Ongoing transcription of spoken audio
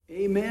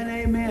Amen,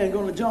 amen.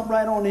 Going to jump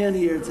right on in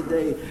here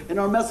today. And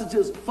our message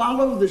is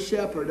follow the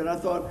shepherd. And I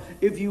thought,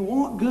 if you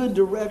want good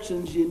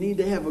directions, you need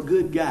to have a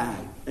good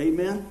guide.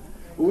 Amen.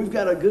 Well, we've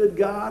got a good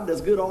God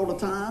that's good all the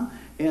time.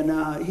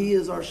 And he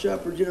is our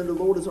shepherd. You know, the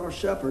Lord is our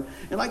shepherd.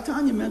 And like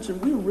Tanya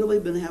mentioned, we've really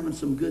been having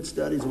some good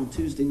studies on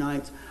Tuesday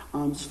nights.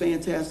 It's a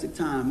fantastic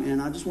time.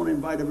 And I just want to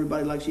invite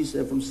everybody, like she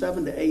said, from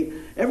 7 to 8.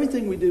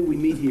 Everything we do, we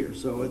meet here.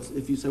 So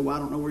if you say, well, I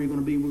don't know where you're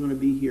going to be, we're going to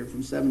be here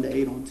from 7 to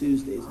 8 on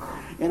Tuesdays.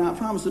 And I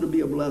promise it'll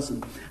be a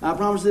blessing. I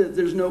promise that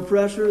there's no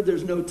pressure,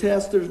 there's no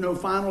test, there's no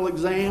final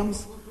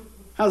exams.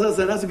 How's that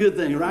sound? That's a good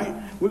thing, right?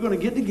 We're going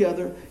to get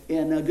together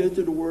and go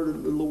through the Word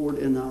of the Lord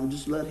and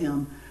just let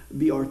Him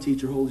be our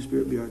teacher, Holy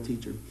Spirit be our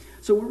teacher.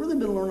 So we've really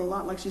been learning a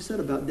lot, like she said,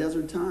 about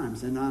desert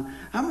times. And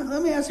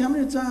let me ask you, how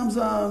many times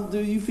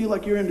do you feel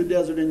like you're in the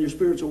desert in your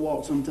spiritual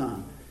walk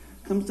sometime?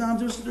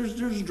 Sometimes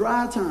there's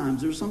dry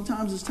times.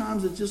 Sometimes it's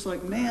times it's just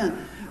like,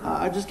 man,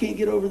 I just can't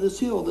get over this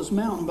hill, this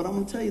mountain. But I'm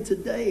going to tell you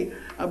today,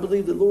 I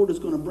believe the Lord is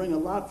going to bring a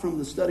lot from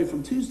the study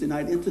from Tuesday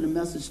night into the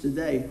message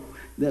today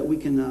that we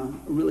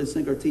can really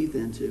sink our teeth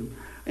into.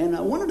 And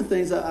one of the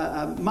things,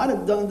 I might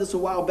have done this a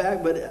while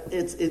back, but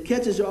it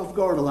catches you off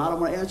guard a lot. I'm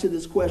going to ask you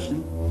this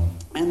question.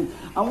 And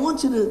I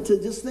want you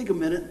to just think a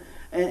minute.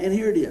 And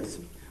here it is.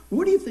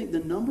 What do you think the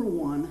number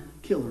one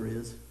killer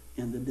is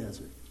in the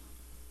desert?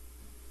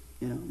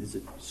 You know, is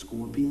it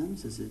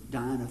scorpions? Is it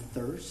dying of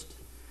thirst?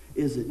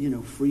 Is it,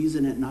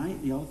 freezing at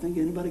night? Y'all think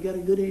anybody got a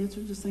good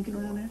answer just thinking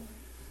around there?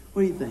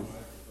 What do you think?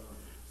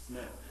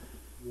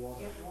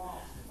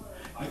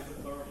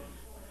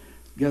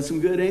 Got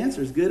some good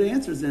answers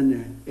in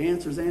there.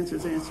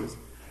 Answers.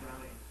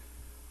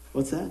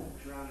 What's that?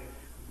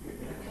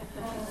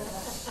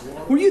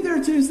 Were you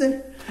there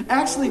Tuesday?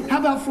 Actually, how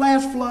about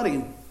flash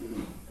flooding?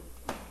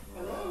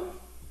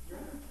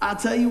 I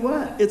tell you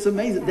what, it's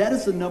amazing. That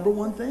is the number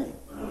one thing.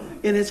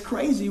 And it's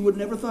crazy. You would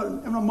never thought.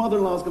 And my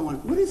mother-in-law's going,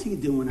 what is he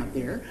doing up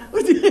there?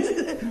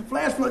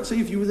 Flash flood.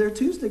 See, if you were there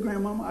Tuesday,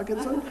 Grandmama, I could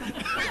have said,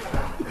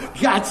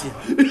 gotcha.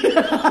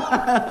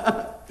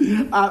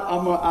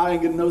 I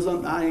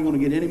ain't going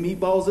to get any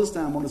meatballs this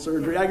time on the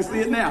surgery. I can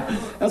see it now.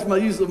 That's my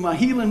use of my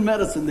healing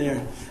medicine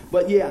there.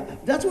 But yeah,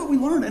 that's what we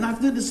learned. And I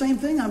did the same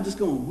thing. I'm just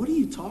going, what are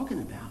you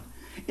talking about?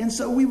 And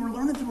so we were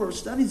learning through our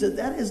studies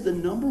that is the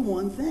number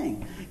one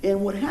thing.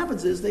 And what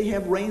happens is they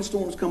have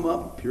rainstorms come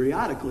up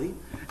periodically.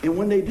 And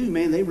when they do,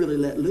 man, they really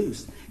let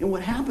loose. And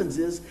what happens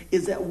is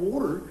that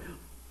water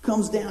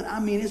comes down. I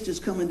mean, it's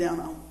just coming down.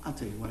 I'll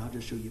tell you what, I'll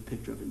just show you a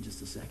picture of it in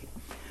just a second.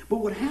 But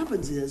what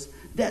happens is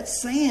that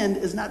sand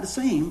is not the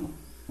same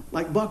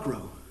like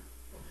Buckrow,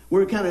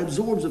 where it kind of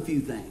absorbs a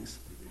few things.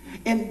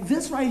 And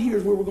this right here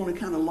is where we're going to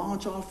kind of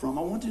launch off from.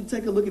 I want you to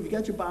take a look. If you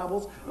got your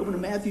Bibles, open to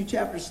Matthew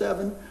chapter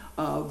 7,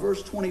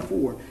 verse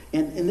 24.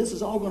 And this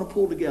is all going to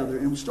pull together.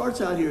 And it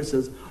starts out here. It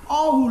says,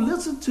 all who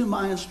listen to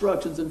my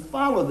instructions and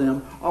follow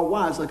them are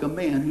wise like a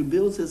man who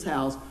builds his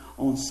house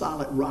on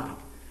solid rock.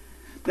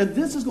 Now,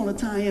 this is going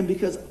to tie in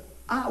because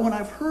when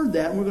I've heard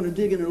that, and we're going to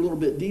dig in a little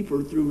bit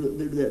deeper through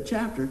that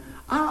chapter,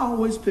 I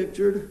always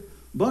pictured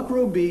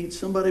Buckrow Beach,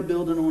 somebody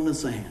building on the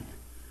sand.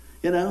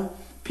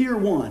 Pier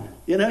 1.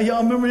 Y'all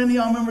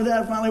remember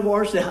that? Finally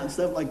washed out and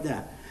stuff like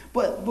that.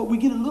 But we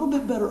get a little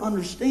bit better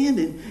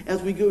understanding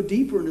as we go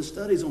deeper into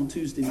studies on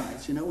Tuesday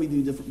nights. We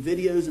do different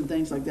videos and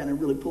things like that, and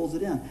it really pulls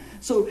it in.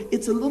 So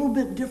it's a little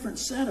bit different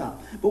setup.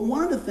 But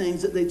one of the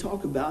things that they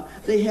talk about,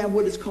 they have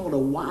what is called a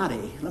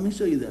wadi. Let me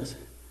show you this.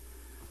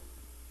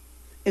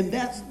 And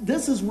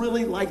this is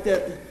really like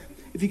that.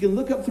 If you can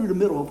look up through the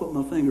middle, I'll put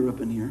my finger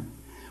up in here.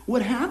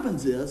 What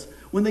happens is,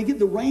 when they get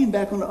the rain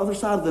back on the other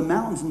side of the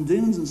mountains and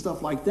dunes and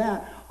stuff like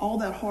that, all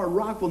that hard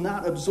rock will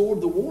not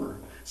absorb the water.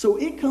 So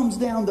it comes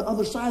down the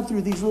other side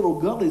through these little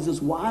gullies,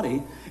 this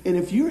wadi. And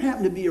if you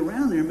happen to be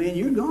around there, man,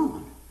 you're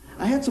gone.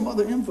 I had some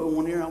other info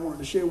on here I wanted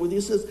to share with you.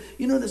 It says,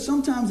 that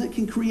sometimes it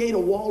can create a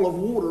wall of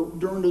water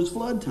during those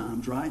flood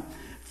times, right?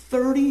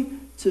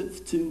 10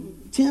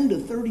 to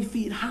 30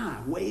 feet high.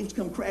 Waves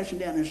come crashing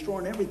down and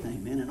destroying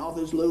everything, man, in all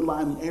those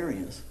low-lying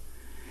areas.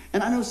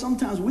 And I know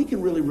sometimes we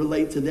can really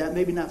relate to that.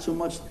 Maybe not so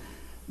much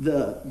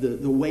the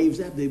waves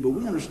that day, but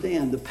we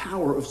understand the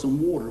power of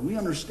some water. We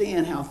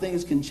understand how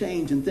things can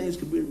change and things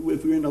could be,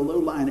 if we're in a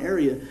low-lying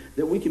area,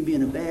 that we can be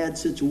in a bad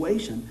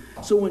situation.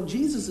 So when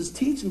Jesus is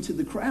teaching to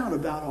the crowd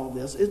about all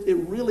this, it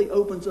really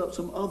opens up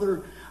some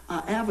other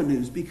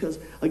avenues because,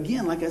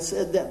 again, like I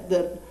said,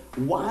 that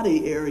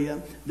wadi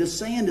area, the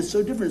sand is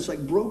so different. It's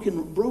like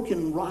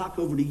broken rock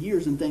over the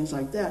years and things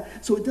like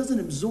that. So it doesn't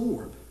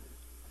absorb.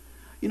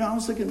 I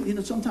was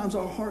thinking, sometimes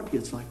our heart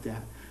gets like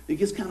that. It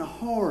gets kind of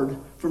hard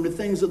from the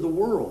things of the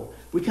world.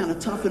 We kind of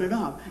toughen it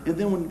up. And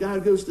then when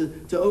God goes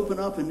to open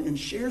up and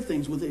share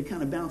things with it, it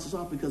kind of bounces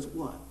off because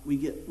what? We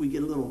get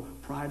a little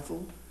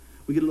prideful.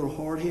 We get a little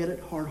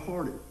hard-headed,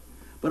 hard-hearted.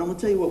 But I'm going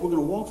to tell you what, we're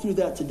going to walk through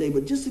that today.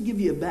 But just to give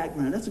you a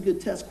background, that's a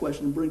good test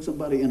question to bring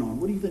somebody in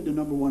on. What do you think the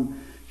number one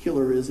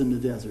killer is in the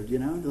desert?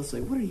 They'll say,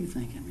 what are you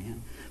thinking,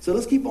 man? So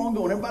let's keep on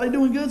going. Everybody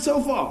doing good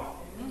so far?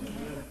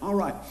 All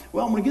right.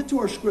 Well, I'm going to get to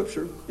our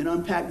scripture and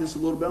unpack this a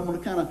little bit. I'm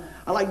going to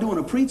I like doing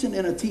a preaching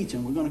and a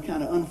teaching. We're going to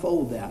kind of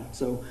unfold that.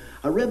 So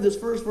I read this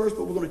first verse,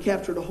 but we're going to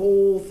capture the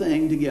whole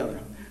thing together.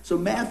 So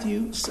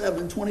Matthew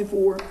 7,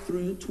 24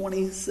 through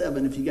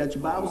 27. If you got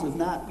your Bibles, if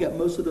not, you got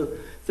most of the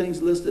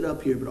things listed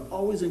up here. But I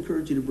always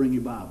encourage you to bring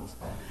your Bibles.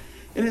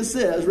 And it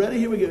says, ready?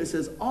 Here we go. It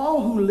says,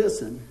 all who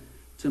listen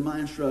to my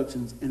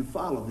instructions and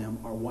follow them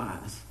are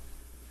wise.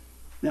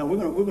 Now, we're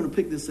going to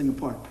pick this thing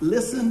apart.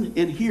 Listen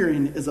and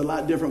hearing is a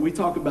lot different. We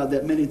talk about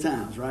that many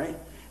times, right?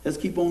 Let's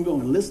keep on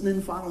going.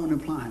 Listening, following,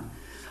 and applying.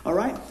 All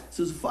right? It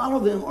says, follow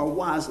them are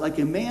wise like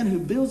a man who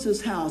builds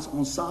his house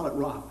on solid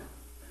rock.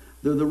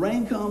 Though the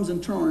rain comes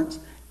in torrents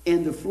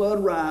and the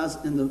flood rise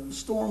and the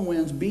storm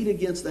winds beat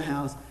against the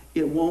house,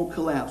 it won't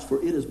collapse, for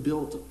it is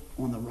built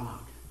on the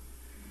rock.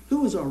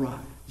 Who is our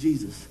rock?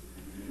 Jesus.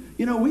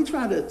 You know, we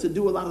try to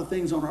do a lot of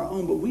things on our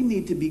own, but we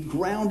need to be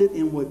grounded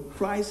in what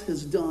Christ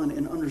has done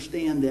and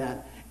understand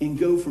that and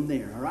go from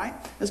there, all right?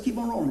 Let's keep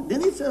on rolling. Then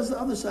he says the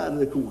other side of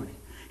the coin.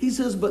 He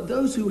says, but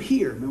those who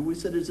hear, remember we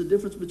said there's a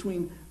difference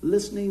between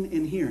listening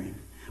and hearing.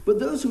 But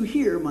those who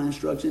hear my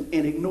instruction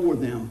and ignore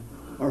them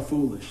are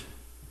foolish.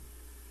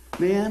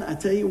 Man, I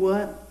tell you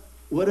what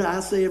do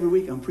I say every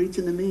week? I'm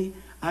preaching to me.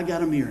 I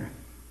got a mirror.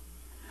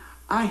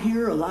 I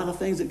hear a lot of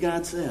things that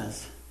God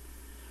says.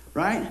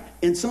 Right?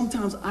 And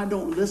sometimes I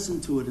don't listen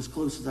to it as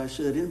close as I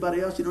should.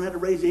 Anybody else? You don't have to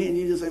raise your hand.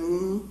 You just say,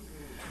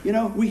 You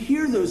know, we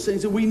hear those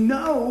things and we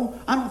know,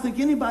 I don't think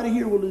anybody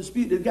here will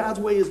dispute that God's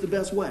way is the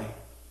best way.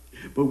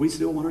 But we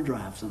still want to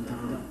drive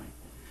sometimes, don't we?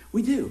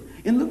 We do.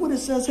 And look what it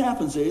says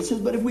happens there. It says,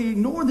 but if we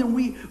ignore them,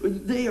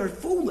 they are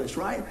foolish,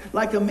 right?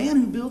 Like a man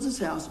who builds his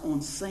house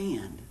on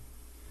sand.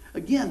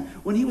 Again,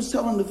 when he was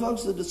telling the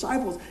folks, the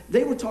disciples,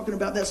 they were talking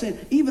about that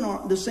sand. Even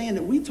the sand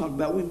that we talk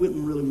about, we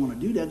wouldn't really want to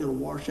do that. It'll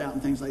wash out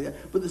and things like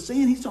that. But the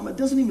sand he's talking about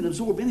doesn't even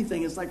absorb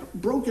anything. It's like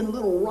broken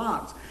little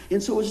rocks.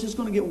 And so it's just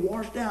going to get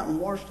washed out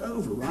and washed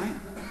over, right?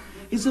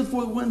 He said,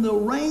 for when the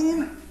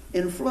rain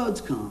and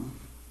floods come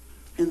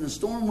and the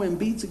storm wind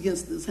beats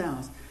against this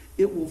house,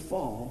 it will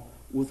fall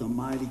with a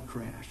mighty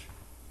crash.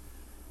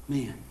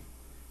 Man,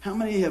 how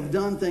many have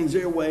done things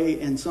their way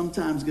and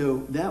sometimes go,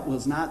 that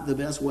was not the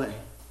best way?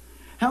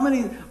 How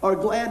many are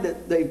glad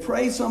that they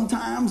pray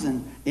sometimes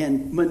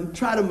and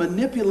try to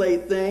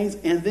manipulate things,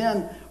 and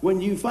then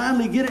when you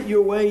finally get it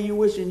your way, you're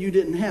wishing you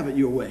didn't have it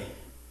your way?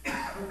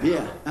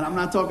 Yeah, and I'm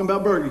not talking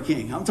about Burger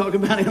King. I'm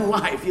talking about in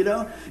life, you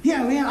know?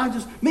 Yeah,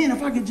 man,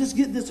 if I could just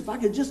get this, if I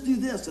could just do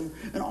this, and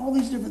all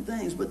these different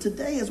things. But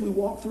today, as we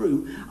walk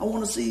through, I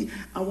want us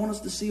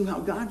to see how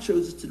God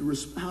shows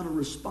us how to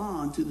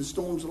respond to the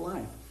storms of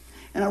life.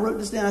 And I wrote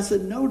this down. I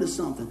said, notice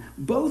something.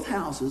 Both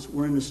houses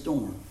were in a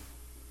storm.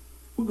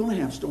 We're going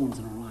to have storms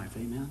in our life,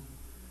 amen?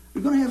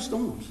 We're going to have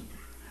storms.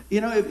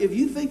 You know, if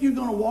you think you're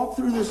going to walk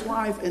through this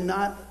life and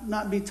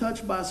not be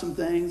touched by some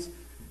things,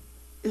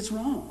 it's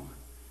wrong.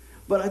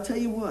 But I tell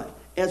you what,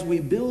 as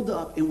we build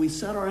up and we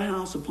set our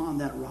house upon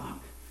that rock,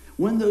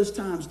 when those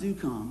times do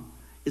come,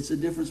 it's the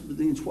difference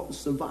between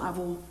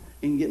survival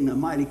and getting a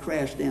mighty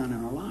crash down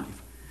in our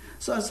life.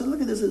 So I said,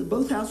 look at this.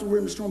 Both houses were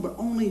in the storm, but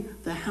only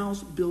the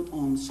house built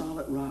on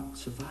solid rock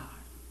survived.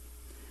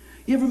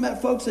 You ever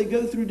met folks, they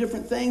go through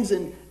different things,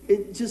 and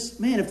it just,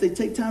 man, if they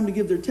take time to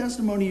give their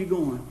testimony, you're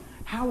going,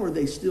 how are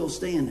they still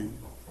standing?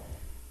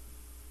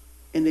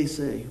 And they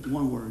say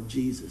one word,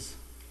 Jesus.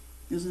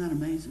 Isn't that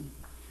amazing?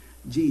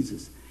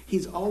 Jesus.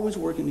 He's always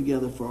working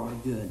together for our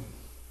good.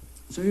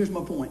 So here's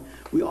my point.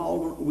 We are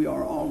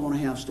all going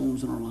to have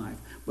storms in our life.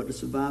 But to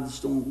survive the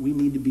storm, we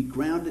need to be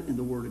grounded in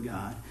the Word of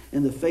God,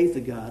 in the faith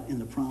of God, in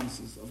the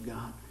promises of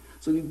God.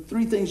 So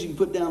 3 things you can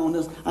put down on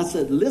this. I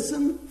said,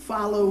 listen,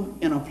 follow,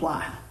 and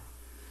apply.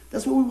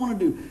 That's what we want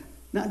to do.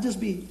 Not just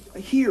be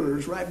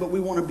hearers, right? But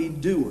we want to be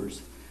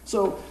doers.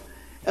 So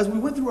as we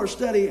went through our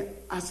study,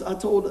 I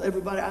told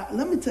everybody,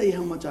 let me tell you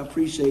how much I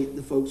appreciate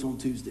the folks on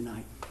Tuesday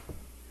night.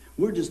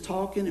 We're just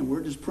talking and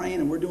we're just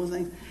praying and we're doing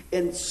things.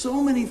 And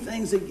so many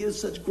things that give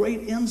such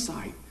great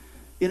insight.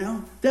 You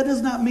know, that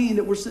does not mean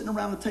that we're sitting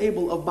around the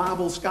table of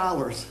Bible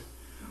scholars.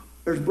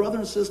 There's brothers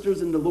and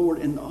sisters in the Lord,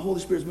 and the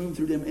Holy Spirit's moving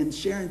through them and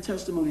sharing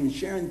testimony and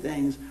sharing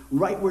things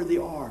right where they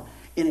are.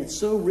 And it's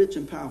so rich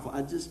and powerful.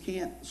 I just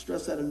can't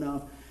stress that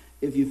enough.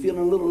 If you're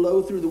feeling a little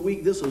low through the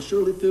week, this will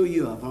surely fill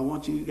you up. I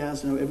want you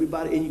guys to know,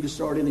 everybody, and you can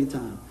start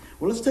anytime.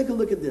 Well, let's take a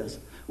look at this.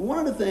 One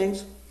of the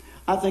things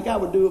I think I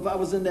would do if I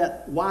was in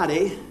that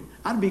wadi,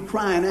 I'd be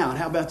crying out.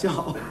 How about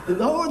y'all? The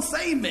Lord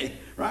save me,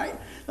 right?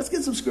 Let's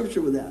get some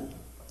scripture with that.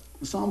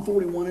 Psalm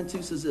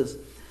 41:2 says this.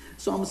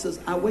 Psalmist says,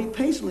 I wait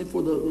patiently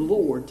for the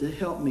Lord to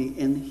help me,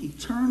 and he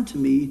turned to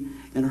me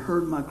and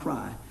heard my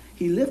cry.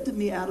 He lifted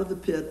me out of the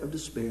pit of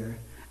despair,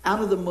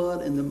 out of the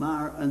mud and the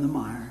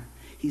mire.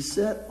 He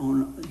set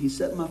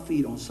my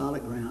feet on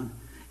solid ground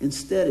and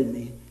steadied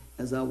me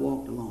as I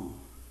walked along.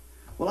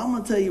 Well, I'm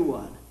going to tell you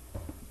what.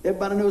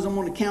 Everybody knows I'm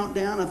on the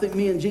countdown. I think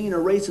me and Gene are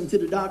racing to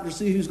the doctor to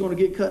see who's going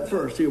to get cut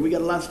first here. We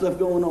got a lot of stuff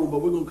going on, but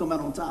we're going to come out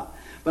on top.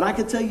 But I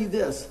can tell you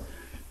this.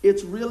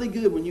 It's really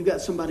good when you got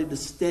somebody to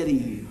steady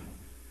you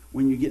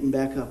when you're getting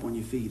back up on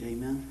your feet.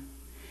 Amen.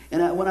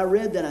 And when I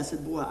read that, I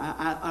said, boy,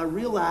 I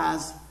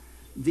realized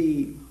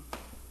the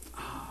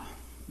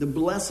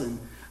blessing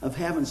of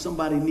having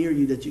somebody near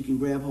you that you can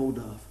grab hold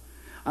of.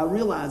 I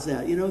realized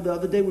that. You know, the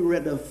other day we were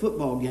at a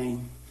football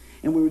game,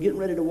 and we were getting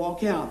ready to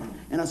walk out,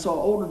 and I saw an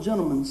older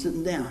gentleman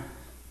sitting down,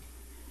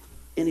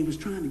 and he was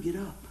trying to get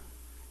up,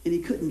 and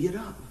he couldn't get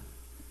up.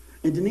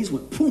 And Denise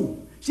went,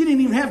 boom. She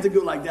didn't even have to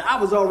go like that. I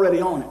was already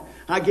on it.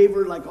 I gave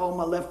her like all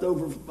my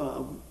leftover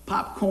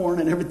popcorn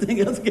and everything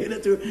else, gave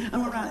it to her. I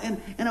went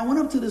around, and I went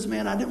up to this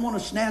man. I didn't want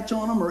to snatch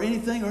on him or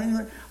anything.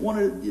 I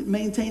wanted to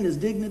maintain his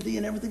dignity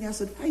and everything. I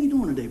said, how you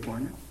doing today,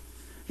 partner?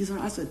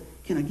 I said,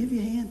 can I give you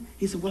a hand?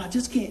 He said, well, I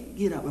just can't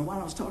get up. And while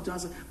I was talking to him, I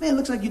said, man, it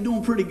looks like you're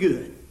doing pretty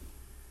good.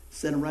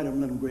 Set him right up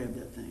and let him grab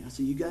that thing. I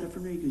said, you got it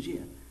from there? He goes,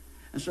 yeah.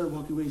 I started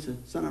walking away. He said,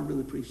 son, I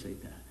really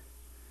appreciate that.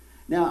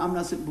 Now, I'm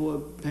not saying, boy,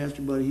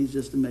 Pastor Buddy, he's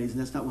just amazing.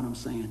 That's not what I'm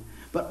saying.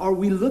 But are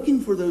we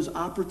looking for those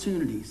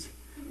opportunities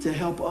to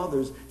help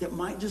others that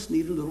might just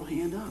need a little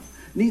hand up?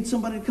 Need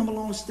somebody to come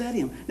along and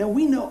steady them. Now,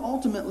 we know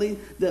ultimately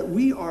that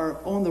we are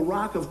on the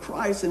rock of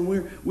Christ and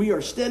we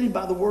are steadied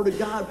by the Word of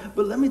God.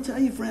 But let me tell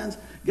you, friends,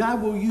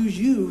 God will use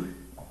you,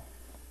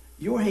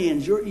 your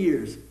hands, your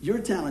ears, your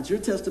talents, your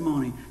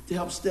testimony to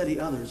help steady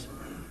others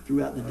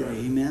throughout the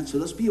day. Amen? So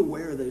let's be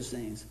aware of those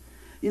things.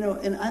 You know,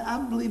 and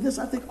I believe this.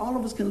 I think all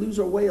of us can lose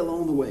our way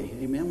along the way.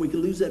 Amen? We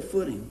can lose that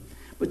footing.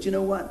 But you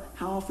know what?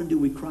 How often do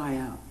we cry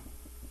out?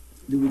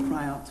 Do we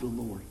cry out to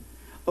the Lord?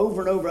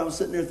 Over and over, I was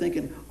sitting there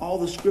thinking all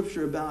the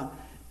scripture about,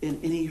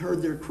 and he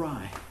heard their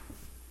cry.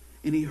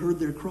 And he heard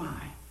their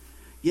cry.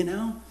 You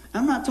know,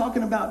 I'm not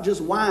talking about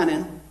just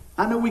whining.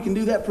 I know we can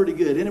do that pretty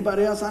good.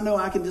 Anybody else? I know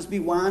I can just be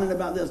whining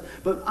about this.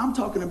 But I'm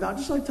talking about,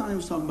 just like Tony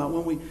was talking about,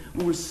 when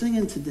we're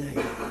singing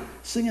today,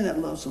 singing that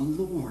love song,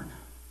 Lord.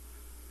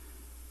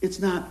 It's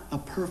not a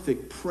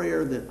perfect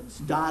prayer that's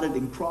dotted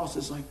and crossed.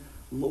 It's like,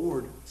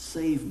 Lord,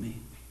 save me.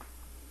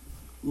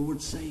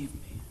 Lord, save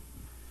me.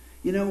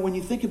 You know, when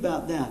you think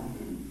about that,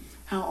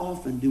 how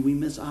often do we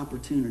miss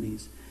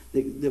opportunities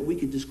that we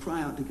could just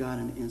cry out to God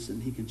in an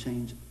instant? He can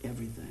change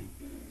everything,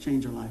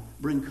 change our life,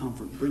 bring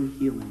comfort, bring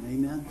healing.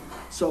 Amen?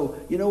 So,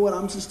 you know what?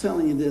 I'm just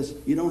telling you this.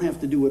 You don't have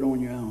to do it on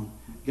your own.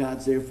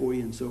 God's there for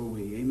you, and so are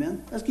we.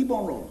 Amen? Let's keep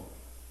on rolling.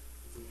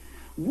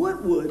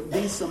 What would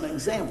be some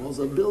examples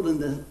of building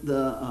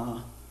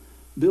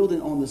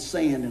building on the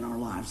sand in our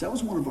lives? That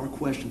was one of our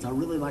questions. I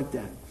really like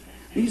that.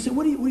 And you said,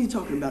 what are you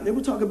talking about? They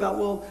were talking about,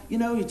 well, you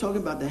know, you're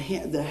talking about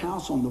the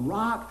house on the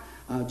rock.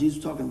 Jesus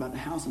was talking about the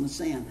house on the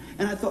sand.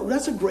 And I thought, well,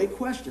 that's a great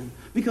question.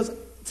 Because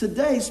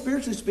today,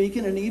 spiritually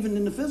speaking, and even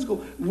in the physical,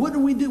 what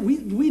do?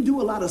 We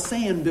do a lot of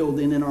sand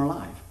building in our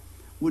life.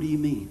 What do you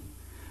mean?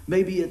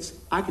 Maybe it's,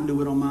 I can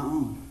do it on my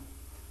own.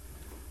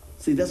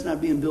 See, that's not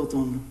being built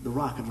on the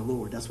rock of the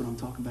Lord. That's what I'm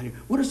talking about here.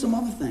 What are some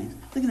other things?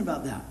 Thinking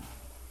about that.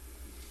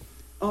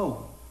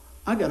 Oh,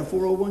 I got a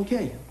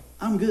 401k.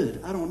 I'm good.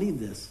 I don't need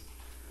this.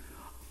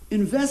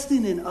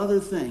 Investing in other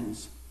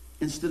things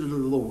instead of the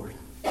Lord.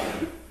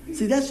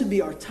 See, that should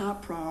be our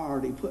top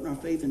priority, putting our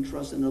faith and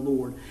trust in the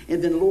Lord.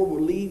 And then the Lord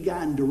will lead,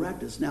 guide, and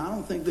direct us. Now, I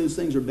don't think those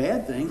things are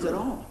bad things at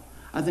all.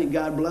 I think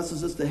God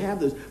blesses us to have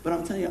those. But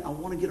I'm telling you, I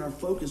want to get our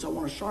focus. I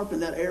want to sharpen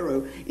that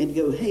arrow and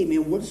go, hey,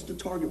 man, what's the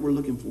target we're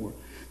looking for?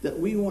 That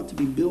we want to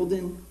be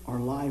building our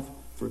life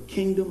for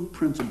kingdom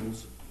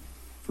principles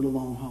for the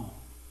long haul.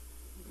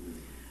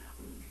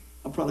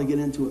 I'll probably get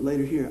into it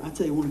later here. I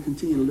tell you, I want to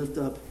continue to lift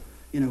up,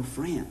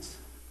 France.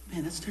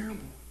 Man, that's terrible.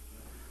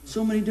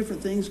 So many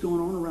different things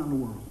going on around the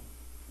world.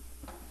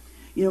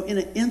 In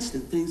an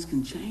instant, things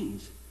can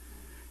change.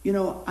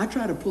 I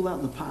try to pull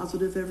out the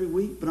positive every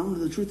week, but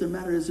the truth of the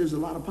matter is there's a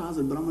lot of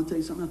positive, but I'm going to tell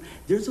you something else.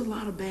 There's a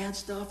lot of bad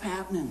stuff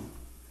happening.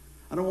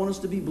 I don't want us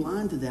to be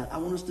blind to that. I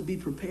want us to be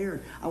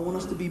prepared. I want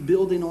us to be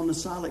building on the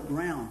solid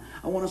ground.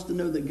 I want us to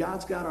know that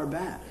God's got our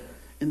back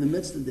in the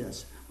midst of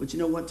this. But you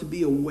know what? To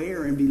be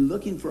aware and be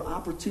looking for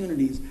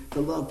opportunities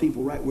to love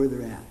people right where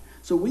they're at.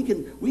 So we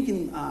can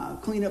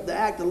clean up the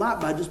act a lot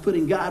by just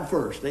putting God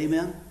first.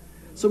 Amen?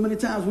 So many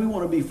times we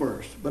want to be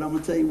first. But I'm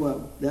going to tell you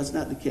what, that's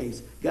not the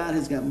case. God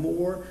has got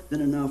more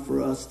than enough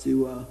for us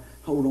to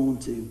hold on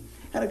to.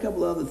 Had a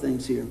couple of other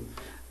things here.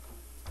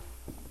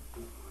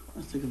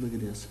 Let's take a look at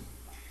this.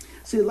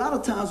 See, a lot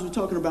of times we're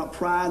talking about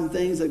pride and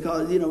things that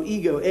cause,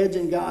 ego,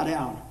 edging God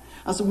out.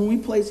 I said, when we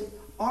place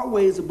our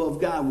ways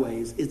above God's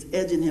ways, it's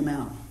edging him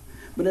out.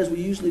 But as we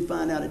usually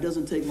find out, it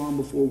doesn't take long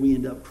before we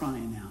end up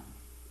crying out.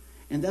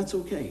 And that's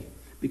okay,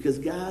 because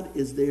God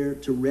is there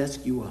to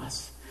rescue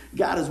us.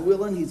 God is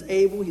willing, he's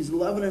able, he's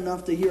loving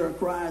enough to hear our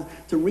cries,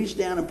 to reach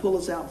down and pull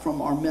us out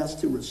from our mess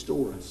to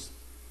restore us.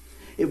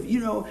 If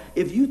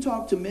you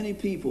talk to many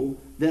people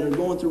that are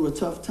going through a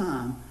tough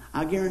time,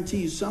 I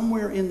guarantee you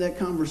somewhere in that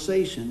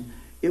conversation,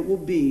 it will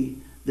be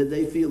that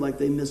they feel like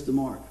they missed the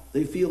mark.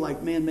 They feel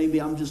like, man, maybe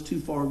I'm just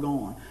too far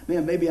gone.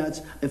 Man, maybe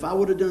if I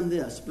would have done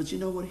this. But you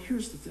know what?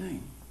 Here's the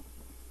thing.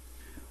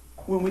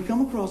 When we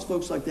come across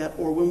folks like that,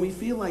 or when we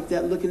feel like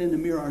that looking in the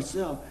mirror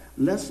ourselves,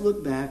 let's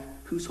look back.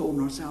 Who's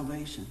holding our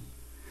salvation?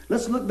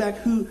 Let's look back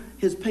who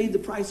has paid the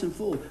price in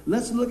full.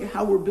 Let's look at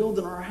how we're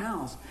building our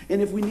house. And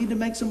if we need to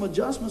make some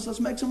adjustments, let's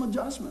make some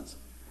adjustments.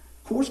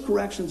 Course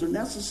corrections are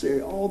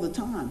necessary all the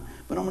time.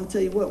 But I'm going to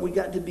tell you what, we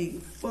got to be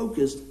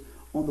focused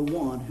on the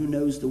one who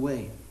knows the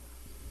way.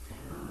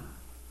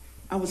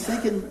 I was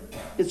thinking,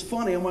 it's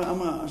funny, I'm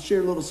going to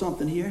share a little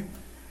something here.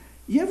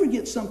 You ever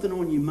get something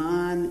on your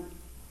mind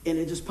and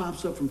it just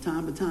pops up from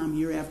time to time,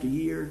 year after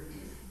year,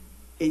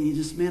 and you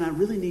just, man, I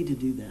really need to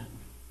do that.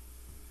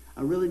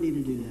 I really need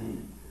to do that.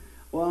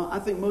 Well, I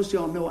think most of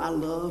y'all know I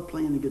love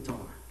playing the guitar.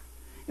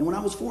 And when I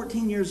was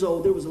 14 years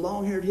old, there was a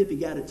long-haired hippie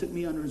guy that took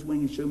me under his wing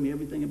and showed me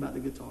everything about the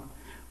guitar.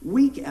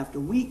 Week after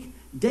week,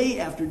 day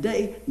after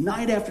day,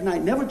 night after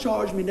night, never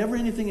charged me, never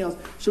anything else.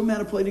 Showed me how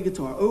to play the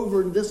guitar,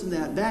 over and this and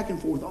that, back and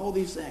forth, all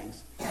these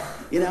things.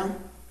 You know?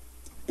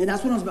 And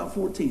that's when I was about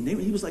 14.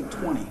 He was like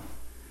 20. You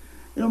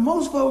know,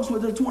 most folks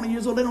when they're 20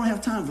 years old, they don't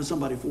have time for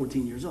somebody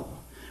 14 years old.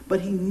 But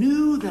he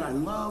knew that I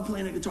loved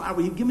playing the guitar.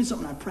 He'd give me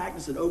something, I'd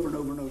practice it over and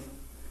over and over.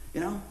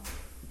 You know?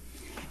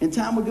 And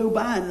time would go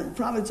by, and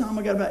probably the time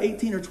I got about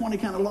 18 or 20,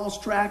 kind of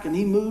lost track, and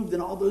he moved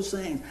and all those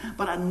things.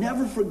 But I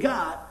never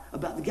forgot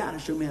about the guy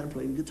that showed me how to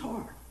play the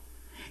guitar.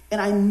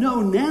 And I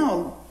know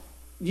now,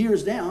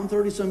 years down,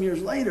 30-some years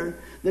later,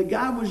 that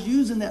God was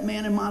using that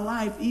man in my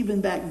life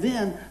even back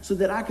then so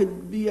that I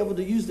could be able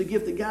to use the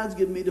gift that God's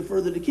given me to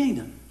further the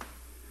kingdom.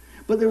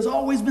 But there's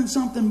always been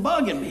something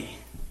bugging me.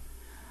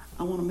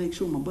 I want to make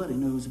sure my buddy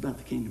knows about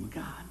the kingdom of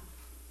God.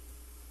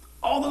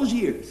 All those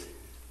years,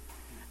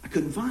 I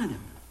couldn't find him.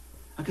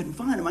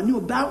 I knew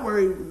about where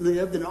he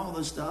lived and all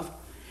this stuff.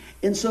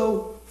 And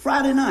so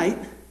Friday night,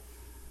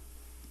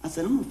 I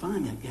said, I'm going to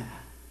find that guy.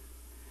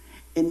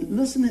 And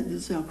listen to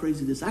this, how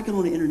crazy this is. I get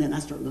on the internet and I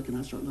start looking.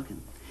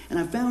 And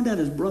I found out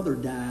his brother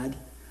died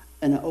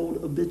in an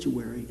old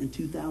obituary in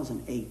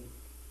 2008.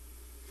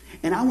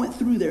 And I went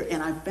through there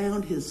and I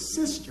found his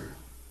sister.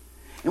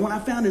 And when I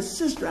found his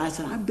sister, I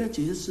said, I bet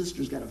you his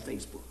sister's got a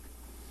Facebook.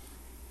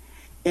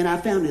 And I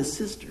found his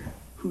sister,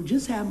 who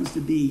just happens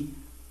to be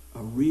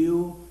a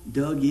real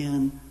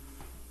dug-in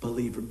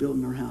believer,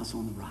 building her house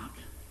on the rock.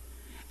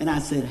 And I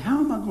said, how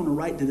am I going to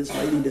write to this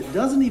lady that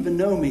doesn't even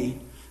know me?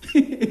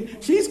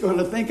 She's going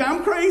to think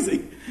I'm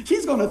crazy.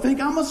 She's going to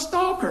think I'm a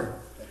stalker.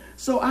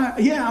 So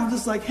I'm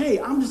just like, hey,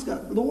 I'm just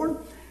going to, Lord,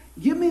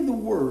 give me the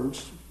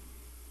words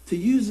to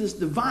use this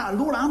divine.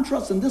 Lord, I'm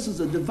trusting this is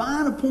a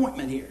divine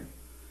appointment here.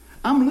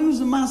 I'm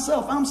losing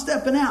myself. I'm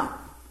stepping out.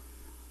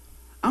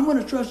 I'm going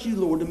to trust you,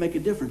 Lord, to make a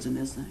difference in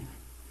this thing.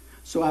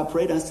 So I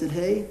prayed. I said,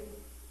 hey,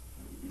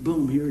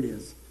 boom, here it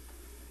is.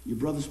 Your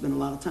brother spent a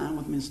lot of time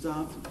with me and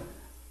stuff.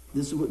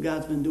 This is what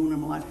God's been doing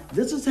in my life.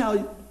 This is how,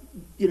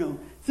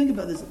 think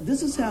about this.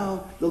 This is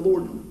how the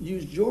Lord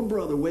used your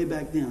brother way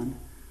back then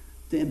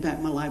to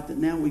impact my life, that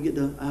now we get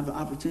to have an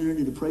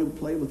opportunity to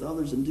play with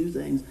others and do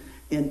things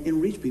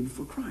and reach people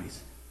for Christ.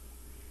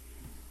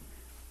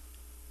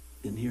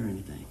 Didn't hear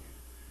anything.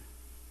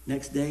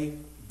 Next day,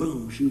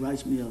 boom, she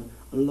writes me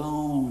a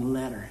long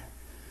letter.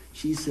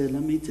 She said,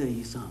 let me tell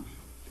you something.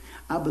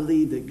 I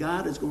believe that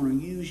God is going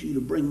to use you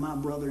to bring my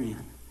brother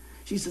in.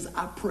 She says,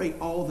 I pray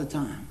all the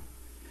time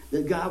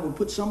that God will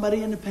put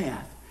somebody in the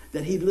path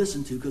that he'd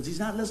listen to, because he's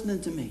not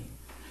listening to me.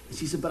 And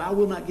she said, but I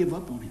will not give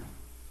up on him.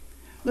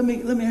 Let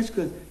me ask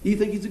you, do you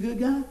think he's a good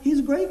guy? He's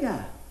a great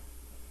guy.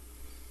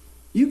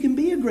 You can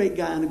be a great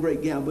guy and a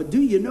great gal, but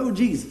do you know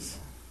Jesus?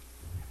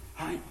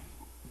 All right.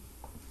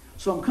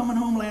 So I'm coming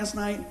home last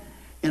night,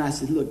 and I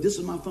said, look, this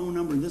is my phone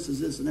number, and this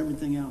is this and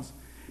everything else.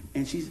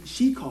 And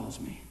she calls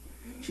me.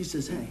 She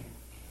says, hey,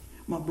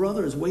 my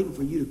brother is waiting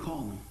for you to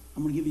call him.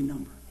 I'm going to give you a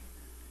number.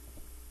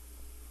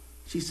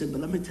 She said, but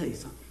let me tell you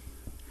something.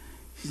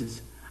 She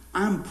says,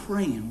 I'm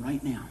praying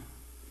right now,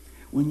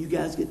 when you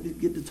guys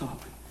get to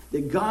talk,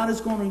 that God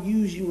is going to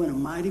use you in a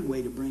mighty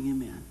way to bring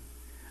him in.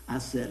 I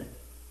said,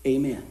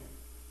 amen.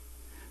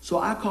 So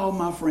I called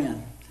my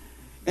friend,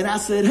 and I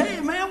said,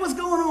 hey, man, what's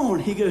going on?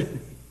 He goes,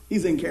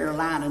 he's in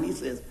Carolina, and he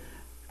says,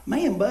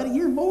 man, buddy,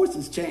 your voice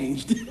has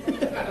changed.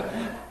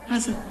 I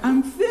said,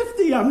 I'm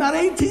 50. I'm not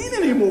 18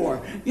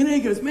 anymore. He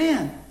goes,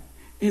 man.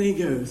 And he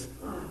goes,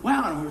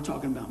 wow. And we were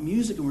talking about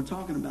music, and we're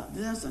talking about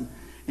this. And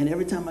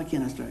every time I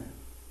can, I start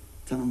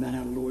telling him about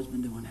how the Lord's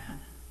been doing that.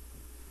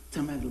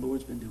 Tell him how the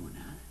Lord's been doing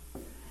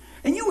that.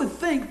 And you would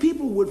think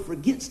people would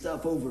forget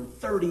stuff over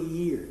 30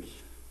 years.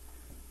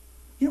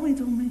 You know what he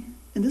told me?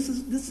 And this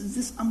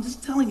is I'm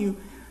just telling you,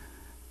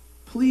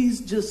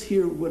 please just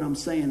hear what I'm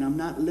saying. I'm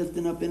not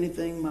lifting up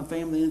anything, my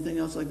family, anything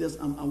else like this.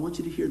 I want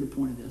you to hear the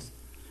point of this.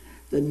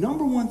 The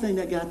number one thing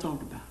that guy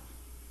talked about,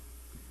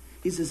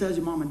 he says, how's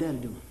your mom and daddy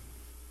doing?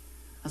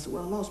 I said,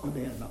 well, I lost my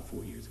dad about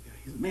 4 years ago.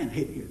 He said, man, I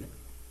hate to hear that.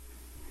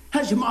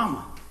 How's your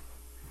mama?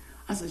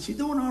 I said, she's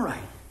doing all right.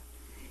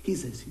 He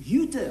says,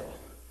 you tell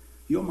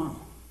your mama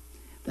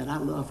that I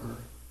love her,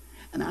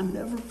 and I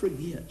never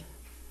forget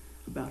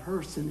about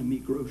her sending me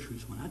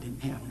groceries when I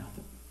didn't have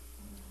nothing.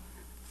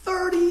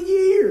 30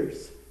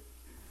 years.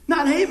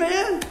 Not, hey,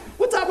 man,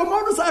 what type of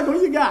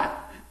motorcycle you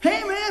got?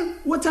 Hey, man,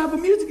 what type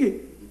of music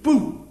you?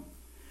 Boom.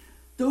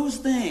 Those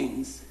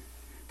things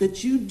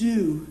that you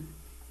do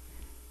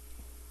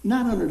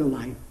not under the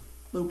light,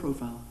 low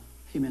profile.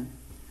 Hey, man,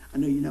 I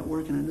know you're not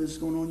working. I know this is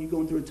going on. You're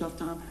going through a tough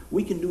time.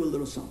 We can do a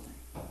little something.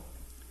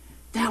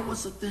 That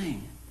was the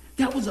thing.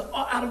 That was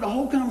out of the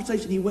whole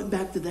conversation. He went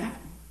back to that.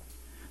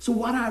 So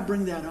why do I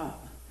bring that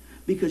up?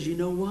 Because you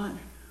know what?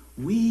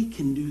 We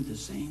can do the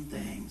same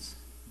things.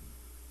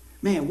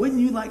 Man, wouldn't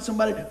you like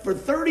somebody for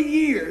 30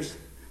 years,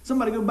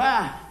 somebody go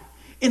by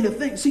and the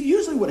thing, see,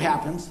 usually what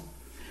happens,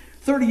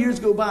 30 years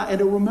go by and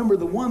they'll remember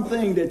the one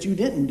thing that you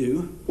didn't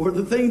do or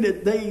the thing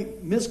that they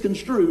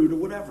misconstrued or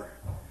whatever.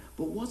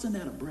 But wasn't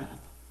that a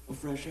breath of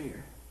fresh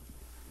air?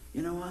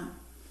 You know what?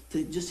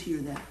 To just hear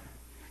that.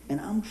 And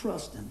I'm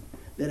trusting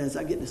that as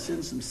I get to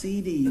send some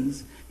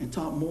CDs and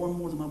talk more and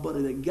more to my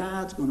buddy, that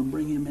God's going to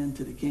bring him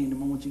into the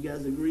kingdom. I want you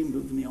guys to agree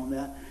with me on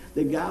that.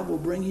 That God will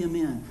bring him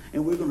in,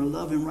 and we're going to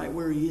love him right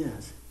where he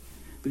is.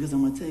 Because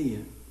I'm going to tell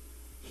you,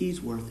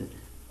 he's worth it.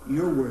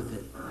 You're worth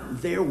it.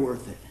 They're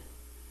worth it.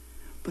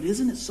 But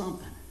isn't it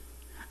something?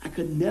 I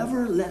could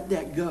never let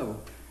that go.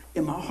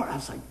 In my heart, I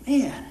was like,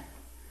 man,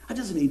 I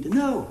just need to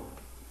know.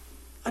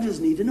 I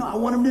just need to know. I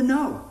want him to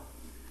know.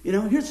 You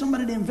know, here's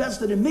somebody that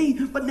invested in me,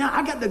 but now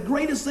I got the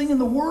greatest thing in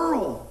the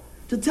world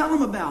to tell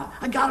him about.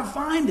 I got to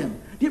find him.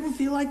 Do you ever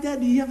feel like that?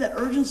 Do you have that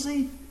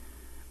urgency?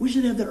 We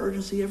should have that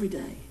urgency every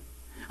day.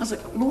 I was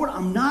like, Lord,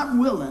 I'm not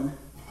willing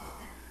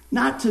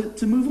not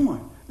to move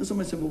on. And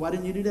somebody said, well, why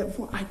didn't you do that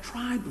before? I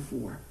tried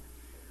before.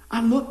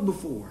 I looked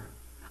before.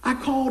 I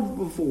called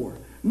before.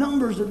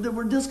 Numbers that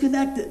were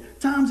disconnected.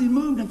 Times he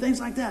moved and things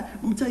like that.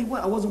 I'm going to tell you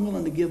what, I wasn't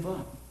willing to give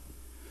up.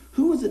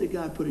 Who is it that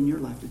God put in your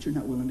life that you're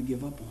not willing to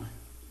give up on?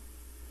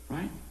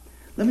 Right?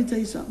 Let me tell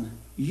you something.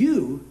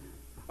 You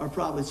are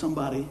probably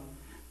somebody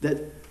that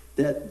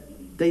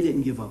they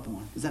didn't give up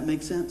on. Does that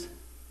make sense?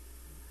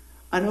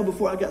 I know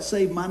before I got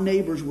saved, my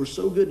neighbors were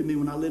so good to me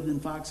when I lived in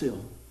Fox Hill.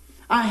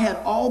 I had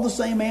all the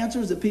same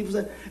answers that people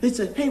said. They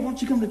said, hey, why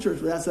don't you come to church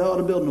with us? I said, oh,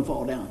 the building will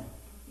fall down.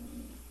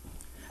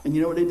 And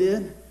you know what they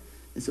did?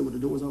 They said, well, the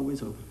door's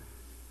always open.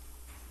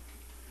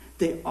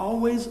 They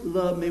always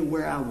loved me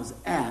where I was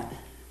at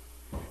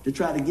to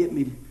try to get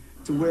me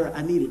to where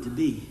I needed to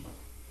be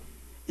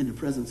in the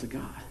presence of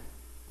God.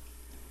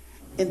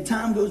 And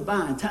time goes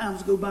by, and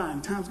times go by,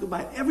 and times go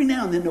by. Every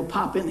now and then they'll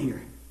pop in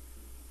here.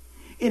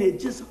 And it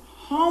just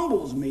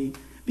humbles me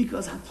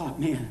because I thought,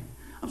 man,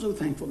 I'm so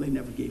thankful they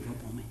never gave up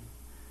on me.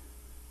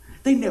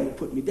 They never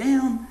put me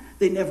down.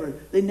 They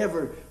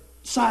never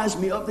sized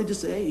me up. They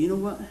just say, hey, you know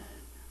what? I'm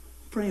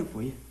praying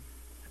for you.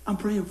 I'm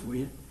praying for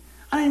you.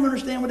 I didn't even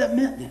understand what that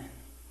meant then.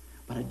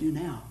 But I do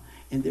now.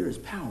 And there is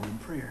power in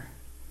prayer.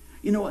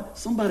 You know what?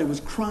 Somebody was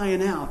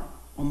crying out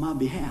on my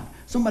behalf.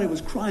 Somebody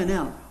was crying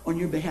out on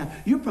your behalf.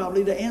 You're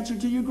probably the answer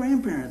to your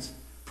grandparents'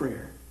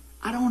 prayer.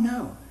 I don't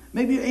know.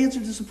 Maybe you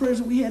answered to some prayers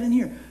that we had in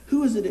here.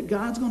 Who is it that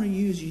God's going to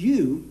use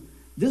you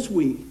this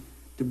week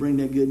to bring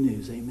that good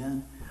news?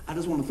 Amen. I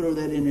just want to throw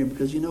that in there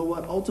because you know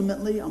what?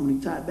 Ultimately, I'm going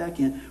to tie it back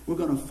in. We're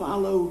going to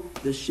follow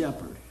the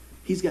shepherd.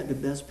 He's got the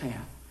best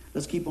path.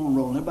 Let's keep on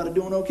rolling. Everybody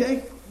doing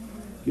okay?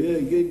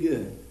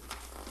 Good.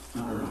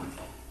 All right.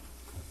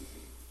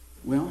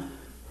 Well,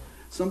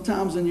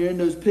 sometimes when you're in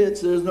those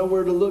pits, there's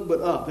nowhere to look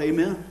but up.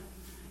 Amen.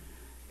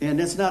 And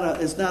it's not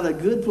a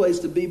good place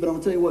to be, but I'm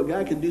going to tell you what,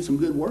 God can do some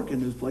good work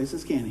in those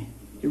places, can't he?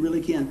 He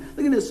really can.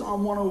 Look at this,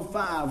 Psalm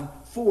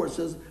 105:4. It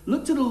says,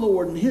 look to the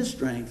Lord in his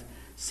strength.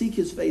 Seek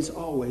his face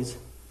always.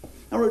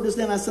 I wrote this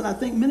down. I said, I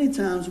think many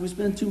times we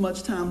spend too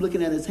much time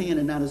looking at his hand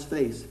and not his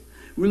face.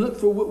 We look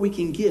for what we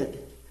can get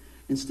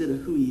instead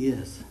of who he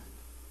is.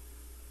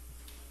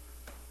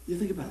 You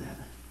think about that.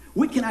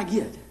 What can I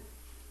get?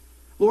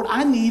 Lord,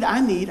 I need.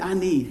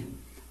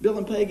 Bill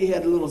and Peggy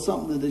had a little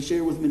something that they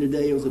shared with me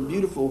today. It was a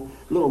beautiful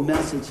little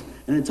message.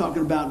 And they're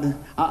talking about,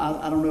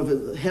 I don't know if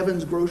it's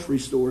Heaven's Grocery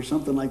Store or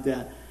something like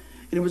that.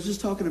 And it was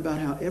just talking about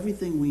how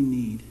everything we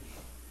need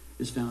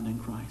is found in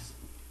Christ.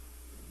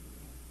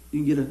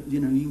 You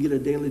can get a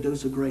daily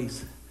dose of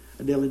grace,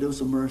 a daily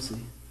dose of mercy.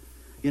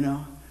 You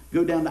know,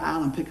 go down the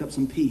aisle and pick up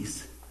some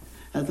peace.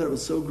 I thought it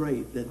was so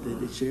great that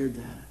they shared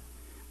that.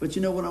 But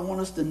you know what? I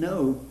want us to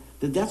know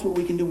that that's what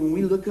we can do when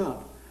we look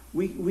up.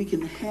 We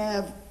can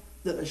have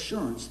the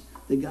assurance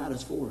that God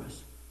is for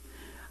us.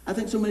 I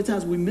think so many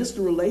times we miss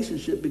the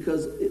relationship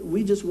because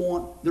we just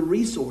want the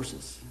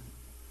resources.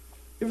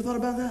 You ever thought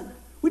about that?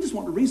 We just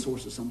want the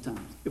resources sometimes,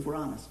 if we're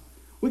honest.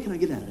 What can I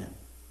get out of that?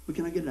 What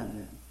can I get out of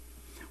that?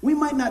 We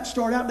might not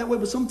start out that way,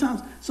 but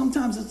sometimes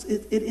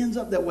it ends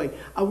up that way.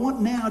 I want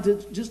now to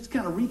just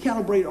kind of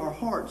recalibrate our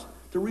hearts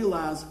to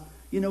realize,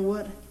 you know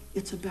what?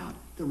 It's about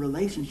the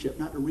relationship,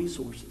 not the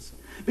resources.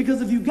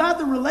 Because if you got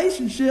the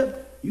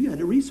relationship, you got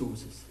the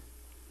resources.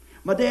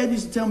 My dad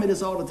used to tell me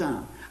this all the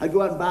time. I'd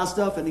go out and buy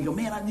stuff, and he'd go,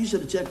 man, you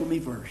should have checked with me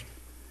first.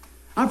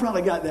 I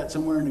probably got that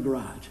somewhere in the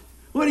garage.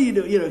 What do you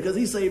do? You know, because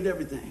he saved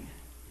everything.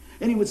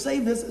 And he would say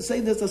this. I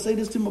say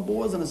this to my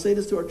boys, and I say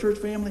this to our church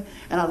family,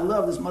 and I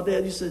love this. My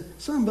dad used to say,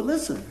 son, but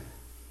listen,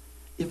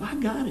 if I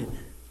got it,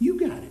 you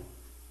got it.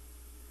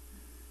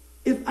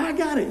 If I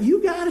got it,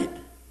 you got it.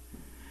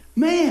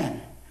 Man,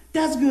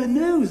 that's good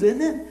news,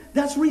 isn't it?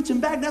 That's reaching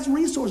back. That's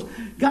resource.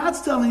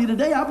 God's telling you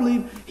today, I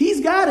believe,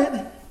 he's got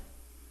it.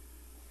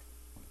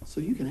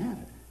 so you can have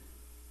it.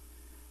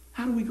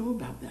 How do we go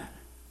about that?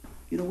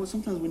 You know what?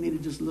 Sometimes we need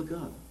to just look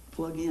up,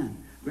 plug in,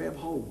 grab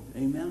hold.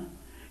 Amen?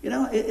 You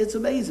know, it's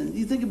amazing.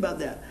 You think about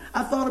that.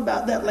 I thought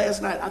about that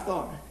last night. I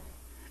thought,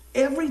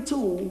 every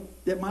tool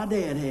that my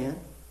dad had,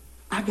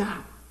 I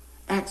got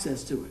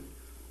access to it.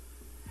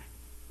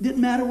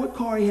 Didn't matter what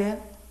car he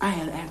had, I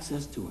had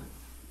access to it.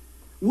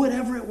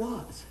 Whatever it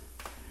was.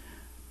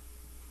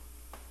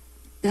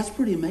 That's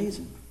pretty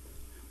amazing.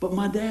 But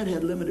my dad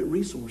had limited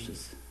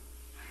resources.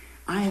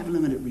 I have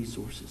limited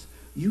resources.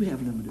 You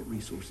have limited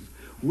resources.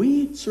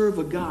 We serve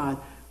a God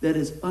that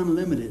is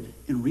unlimited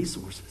in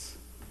resources.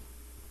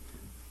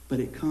 But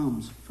it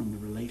comes from the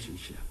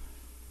relationship.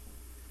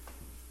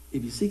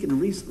 If you're seeking the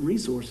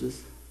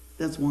resources,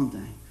 that's one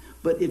thing.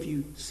 But if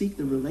you seek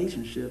the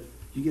relationship,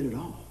 you get it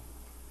all.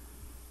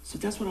 So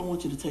that's what I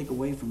want you to take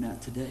away from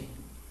that today.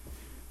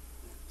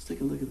 Let's take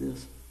a look at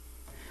this.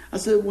 I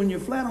said, when you're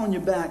flat on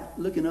your back,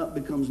 looking up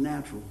becomes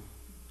natural.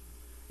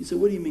 You said,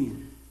 what do you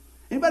mean?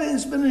 Anybody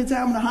didn't spend any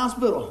time in the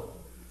hospital?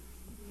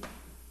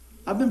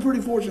 I've been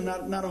pretty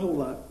fortunate, not a whole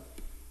lot.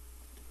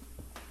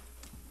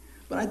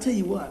 But I tell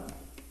you what,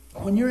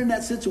 when you're in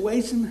that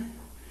situation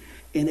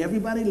and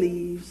everybody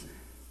leaves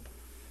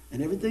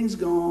and everything's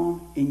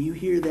gone and you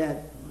hear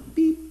that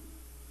beep,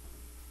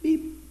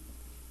 beep,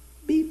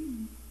 beep,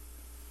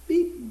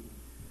 beep,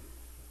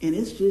 and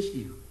it's just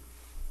you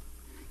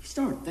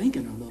start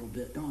thinking a little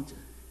bit, don't you?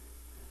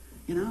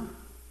 You know,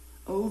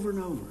 over and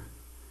over.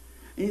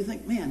 And you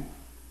think, man,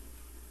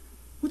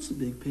 what's the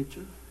big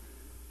picture?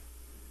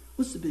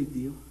 What's the big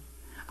deal?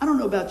 I don't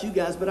know about you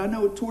guys, but I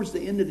know towards the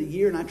end of the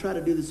year, and I try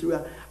to do this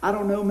throughout, I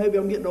don't know, maybe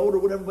I'm getting older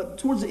or whatever, but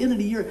towards the end of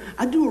the year,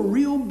 I do a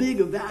real big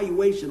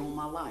evaluation on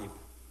my life.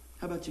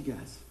 How about you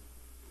guys?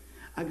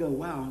 I go,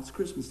 wow, it's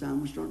Christmas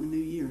time. We're starting a new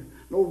year.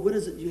 Lord, what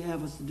is it you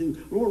have us to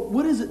do? Lord,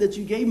 what is it that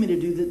you gave me to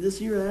do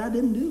this year that I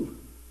didn't do?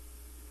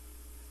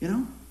 You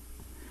know?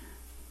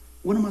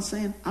 What am I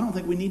saying? I don't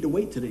think we need to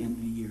wait till the end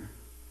of the year.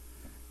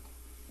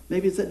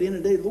 Maybe it's at the end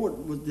of the day,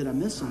 Lord, did I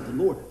miss something?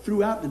 Lord,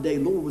 throughout the day,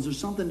 Lord, was there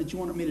something that you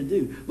wanted me to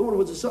do? Lord,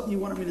 was there something you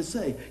wanted me to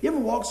say? You ever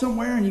walk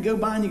somewhere and you go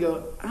by and you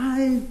go,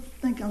 I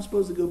think I'm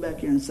supposed to go back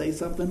here and say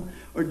something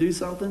or do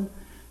something?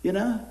 You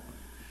know?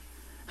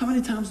 How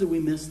many times do we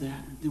miss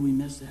that? Do we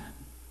miss that?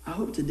 I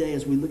hope today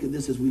as we look at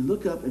this, as we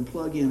look up and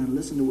plug in and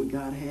listen to what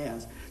God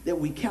has, that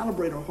we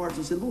calibrate our hearts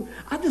and say, Lord,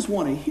 I just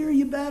want to hear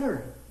you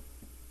better.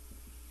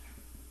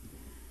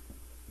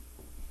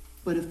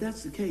 But if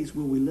that's the case,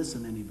 will we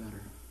listen any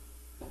better?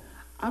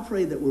 I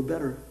pray that we're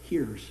better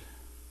hearers.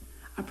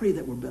 I pray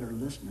that we're better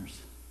listeners.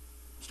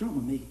 Start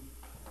with me.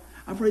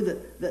 I pray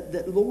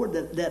that Lord,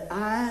 that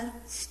I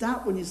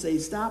stop when you say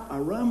stop. I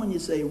run when you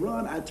say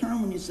run. I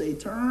turn when you say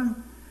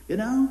turn. You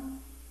know?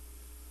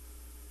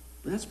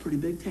 But that's a pretty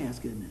big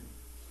task, isn't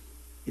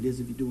it? It is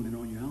if you're doing it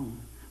on your own.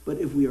 But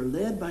if we are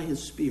led by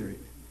his Spirit,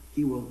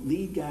 he will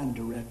lead, guide, and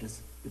direct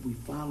us if we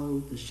follow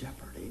the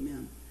shepherd.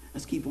 Amen.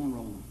 Let's keep on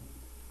rolling.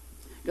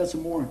 Got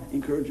some more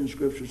encouraging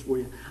scriptures for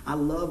you. I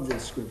love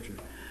this scripture.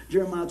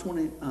 Jeremiah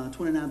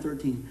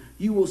 29:13.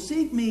 You will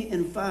seek me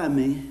and find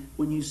me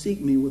when you seek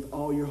me with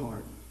all your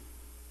heart.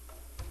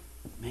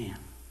 Man,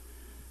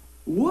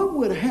 what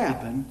would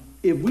happen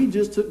if we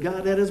just took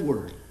God at his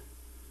word?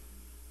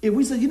 If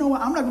we said, you know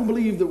what, I'm not going to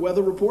believe the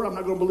weather report. I'm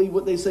not going to believe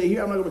what they say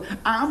here.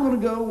 I'm going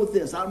to go with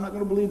this. I'm not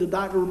going to believe the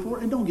doctor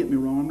report. And don't get me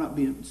wrong, I'm not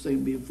being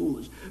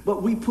foolish.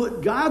 But we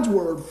put God's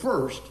word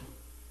first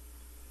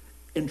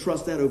and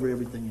trust that over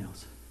everything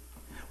else.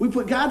 We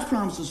put God's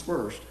promises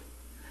first.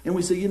 And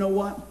we say, you know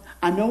what?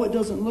 I know it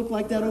doesn't look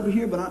like that over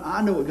here, but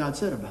I know what God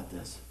said about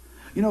this.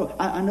 You know,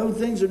 I know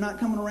things are not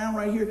coming around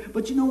right here,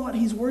 but you know what?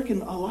 He's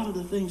working a lot of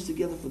the things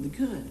together for the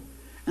good.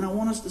 And I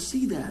want us to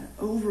see that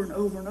over and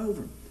over and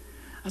over.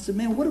 I said,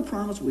 man, what a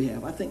promise we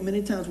have. I think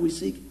many times we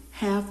seek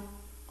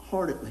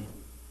half-heartedly.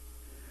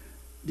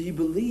 Do you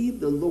believe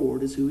the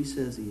Lord is who he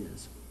says he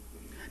is?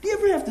 Do you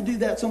ever have to do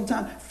that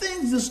sometime?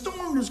 The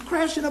storm is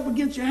crashing up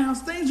against your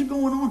house. Things are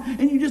going on,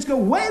 and you just go,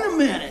 wait a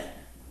minute.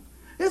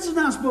 This is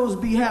not supposed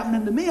to be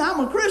happening to me. I'm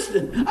a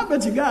Christian. I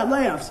bet you God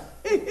laughs.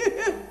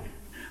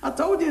 I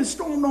told you it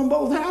stormed on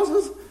both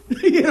houses.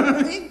 You know what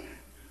I mean?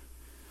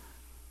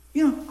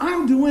 You know,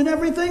 I'm doing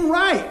everything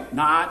right.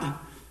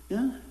 Not.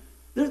 Yeah.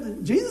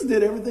 Jesus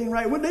did everything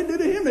right. What did they do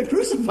to him? They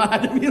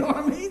crucified him. You know what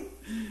I mean?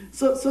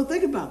 So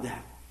think about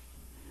that.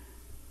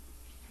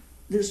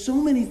 There's so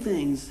many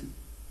things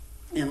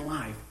in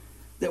life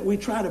that we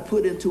try to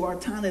put into our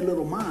tiny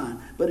little mind.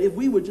 But if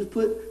we would just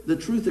put the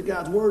truth of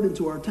God's word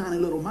into our tiny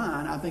little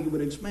mind, I think it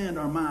would expand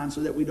our mind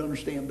so that we'd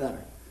understand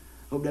better.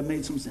 Hope that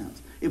made some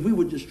sense. If we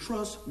would just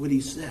trust what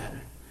he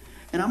said.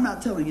 And I'm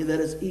not telling you that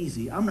it's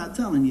easy. I'm not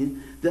telling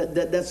you that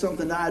that's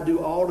something that I do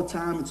all the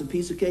time. It's a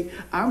piece of cake.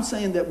 I'm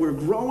saying that we're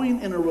growing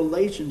in a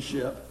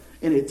relationship,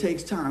 and it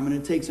takes time and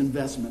it takes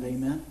investment.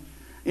 Amen?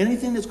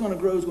 Anything that's going to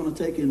grow is going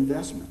to take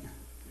investment.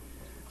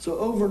 So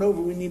over and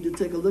over, we need to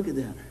take a look at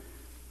that.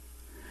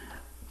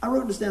 I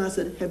wrote this down. I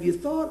said, have you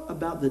thought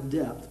about the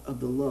depth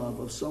of the love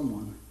of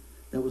someone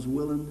that was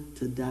willing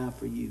to die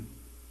for you?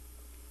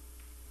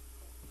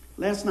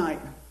 Last night,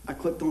 I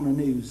clicked on the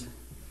news,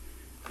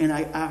 and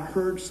I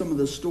heard some of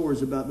the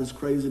stories about this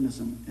craziness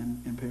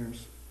in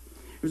Paris.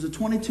 There was a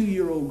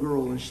 22-year-old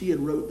girl, and she had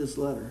wrote this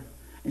letter,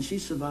 and she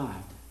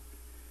survived.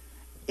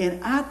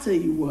 And I tell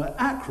you what,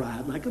 I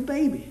cried like a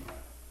baby.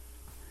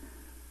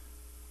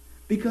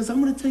 Because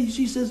I'm going to tell you,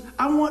 she says,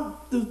 I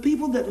want the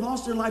people that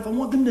lost their life, I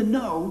want them to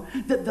know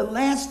that the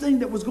last thing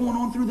that was going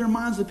on through their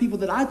minds, the people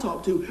that I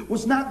talked to,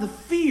 was not the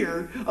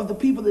fear of the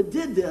people that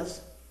did this.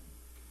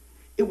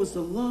 It was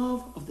the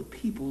love of the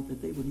people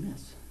that they would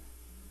miss.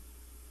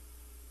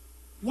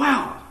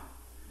 Wow.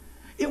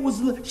 It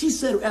was, she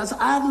said, as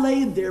I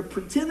laid there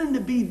pretending to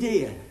be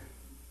dead,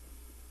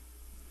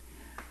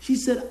 she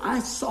said, I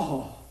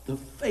saw the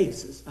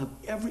faces of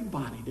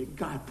everybody that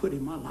God put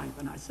in my life,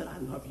 and I said, I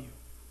love you.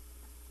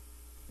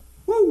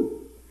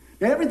 Woo!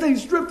 Now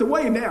everything's stripped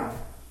away now,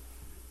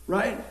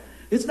 right?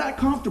 It's not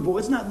comfortable.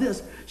 It's not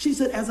this. She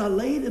said, as I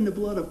laid in the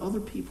blood of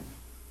other people,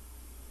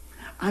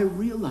 I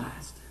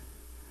realized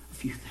a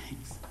few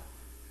things.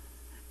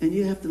 And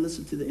you have to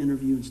listen to the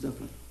interview and stuff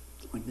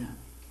like that.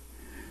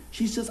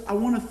 She says, I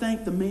want to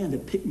thank the man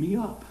that picked me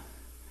up.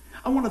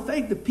 I want to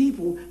thank the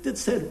people that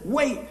said,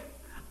 wait,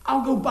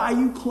 I'll go buy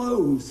you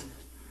clothes.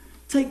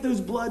 Take those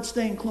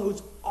blood-stained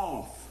clothes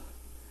off.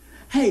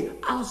 Hey,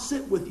 I'll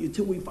sit with you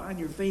till we find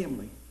your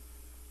family.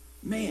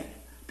 Man,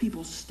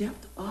 people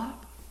stepped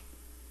up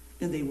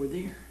and they were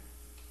there.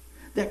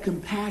 That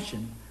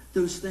compassion,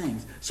 those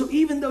things. So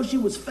even though she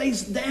was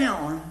face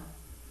down,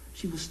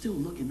 she was still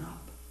looking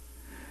up.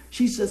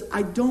 She says,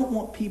 I don't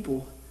want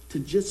people to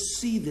just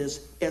see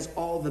this as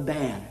all the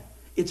bad.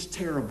 It's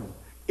terrible.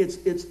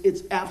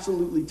 It's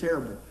absolutely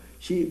terrible.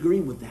 She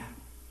agreed with that.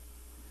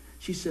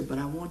 She said, but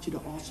I want you to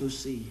also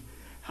see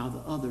how the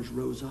others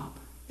rose up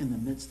in the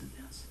midst of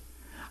this.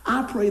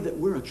 I pray that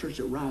we're a church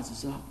that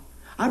rises up.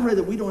 I pray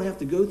that we don't have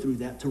to go through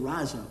that to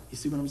rise up. You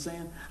see what I'm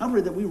saying? I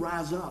pray that we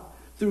rise up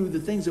through the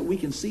things that we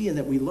can see and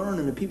that we learn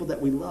and the people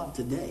that we love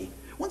today.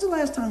 When's the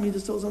last time you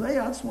just told someone, hey,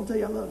 I just want to tell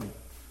you I love you?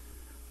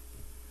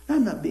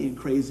 I'm not being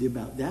crazy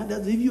about that.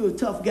 If you're a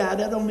tough guy,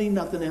 that don't mean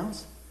nothing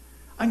else.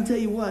 I can tell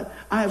you what,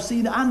 I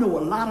know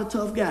a lot of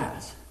tough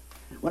guys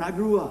when I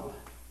grew up.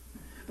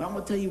 But I'm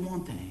going to tell you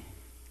one thing.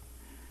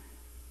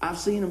 I've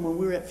seen them when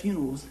we're at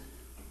funerals.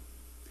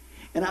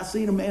 And I've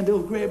seen them, man,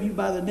 they'll grab you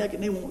by the neck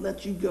and they won't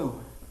let you go.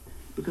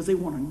 Because they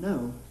want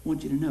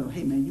you to know,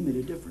 hey, man, you made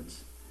a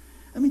difference.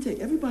 Let me tell you,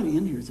 everybody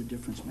in here is a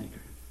difference maker.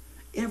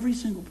 Every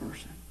single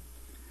person.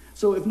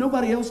 So if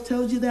nobody else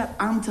tells you that,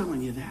 I'm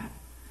telling you that.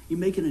 You're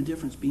making a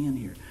difference being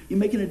here. You're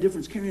making a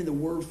difference carrying the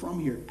word from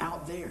here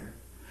out there.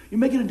 You're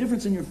making a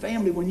difference in your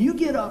family. When you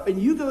get up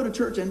and you go to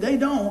church and they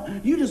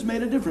don't, you just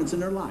made a difference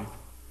in their life.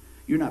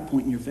 You're not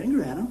pointing your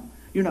finger at them.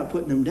 You're not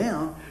putting them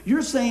down.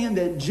 You're saying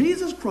that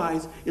Jesus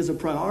Christ is a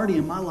priority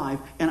in my life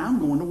and I'm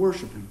going to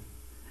worship him.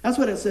 That's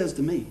what it says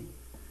to me.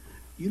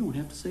 You don't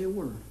have to say a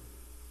word.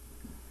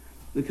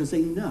 Because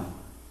they know,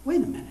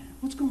 wait a minute,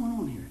 what's going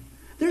on here?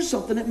 There's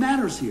something that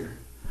matters here.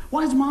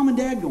 Why is mom and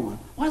dad going?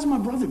 Why does my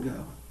brother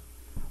go?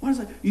 Why is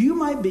that? You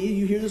might be,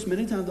 you hear this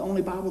many times, the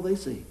only Bible they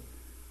see.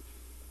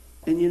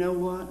 And you know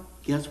what?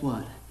 Guess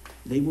what?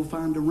 They will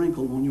find a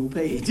wrinkle on your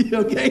page.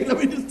 Okay, let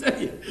me just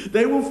tell you.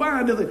 They will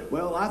find it.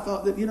 Well, I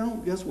thought that,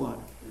 guess what?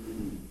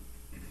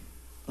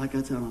 Like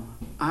I tell them,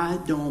 I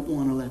don't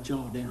want to let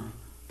y'all down,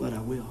 but I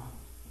will.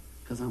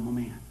 Because I'm a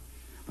man.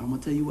 But I'm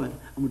going to tell you what,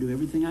 I'm going to do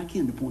everything I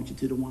can to point you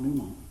to the one who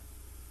won't.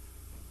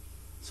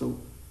 So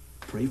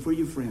pray for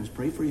your friends,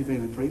 pray for your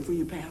family, pray for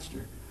your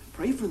pastor.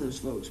 Pray for those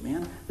folks,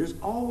 man. There's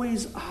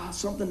always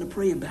something to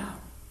pray about.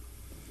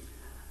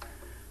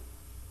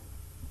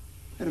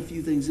 I had a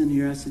few things in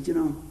here. I said,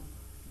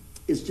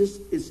 it's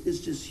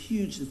just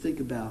huge to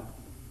think about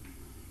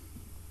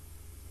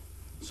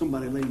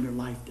somebody laying their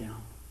life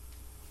down.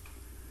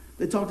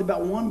 They talked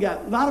about one guy.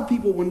 A lot of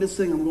people, when this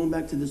thing, I'm going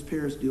back to this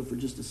Paris deal for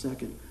just a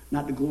second,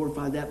 not to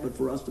glorify that, but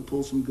for us to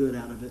pull some good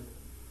out of it.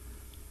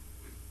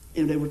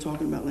 And they were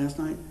talking about last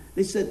night.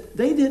 They said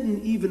they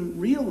didn't even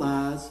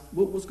realize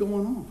what was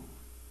going on.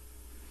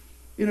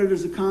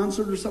 There's a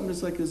concert or something.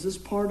 It's like, is this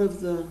part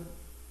of the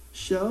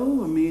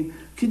show? I mean,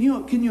 can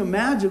you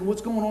imagine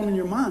what's going on in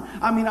your mind?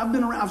 I mean, I've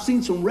been around, I've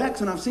seen some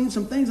wrecks and I've seen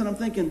some things and I'm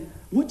thinking,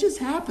 what just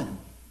happened?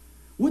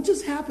 What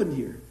just happened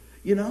here?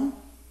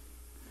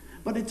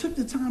 But they took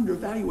the time to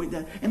evaluate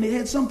that. And they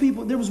had some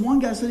people, there was one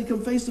guy said he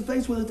come face to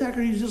face with an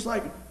attacker. He's just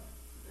like,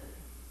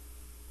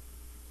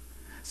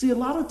 see, a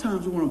lot of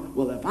times we want to,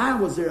 well, if I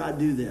was there, I'd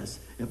do this.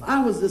 If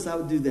I was this, I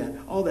would do that.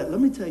 All that.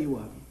 Let me tell you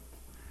what.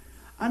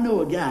 I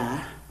know a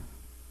guy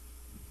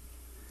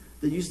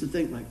that used to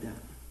think like that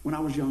when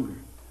I was younger.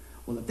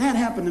 Well, if that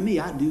happened to me,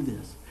 I'd do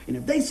this. And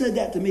if they said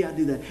that to me, I'd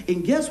do that.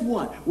 And guess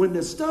what? When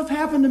the stuff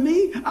happened to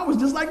me, I was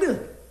just like this.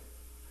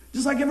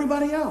 Just like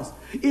everybody else.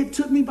 It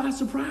took me by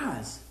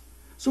surprise.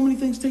 So many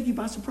things take you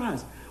by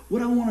surprise.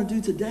 What I want to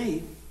do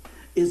today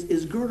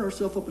is gird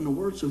ourselves up in the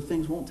Word so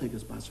things won't take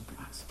us by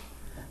surprise.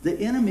 The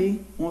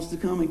enemy wants to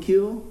come and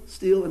kill,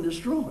 steal, and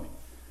destroy.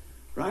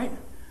 Right?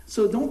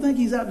 So don't think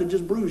he's out to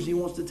just bruise. He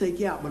wants to take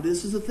you out. But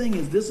this is the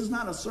thing, this is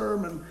not a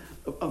sermon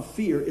of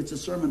fear. It's a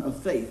sermon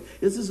of faith.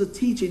 This is a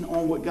teaching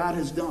on what God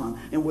has done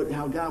and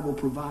how God will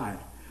provide.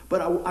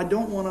 But I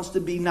don't want us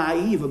to be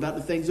naive about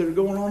the things that are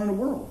going on in the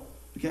world.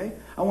 Okay?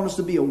 I want us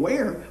to be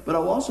aware, but I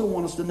also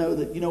want us to know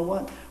that, you know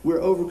what? We're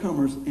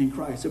overcomers in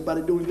Christ.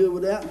 Everybody doing good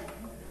with that?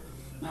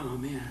 Oh,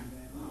 man.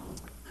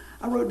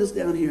 I wrote this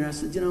down here. I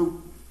said,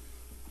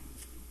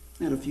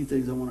 I had a few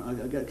things I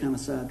got kind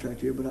of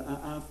sidetracked here, but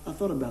I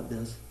thought about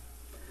this.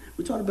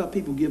 We talked about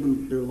people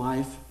giving their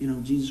life,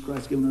 Jesus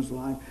Christ giving us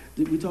life.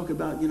 We talk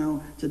about,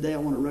 today I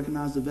want to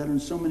recognize the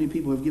veterans. So many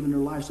people have given their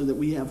life so that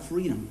we have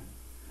freedom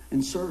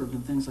and served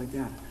and things like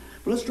that.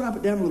 But let's drop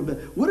it down a little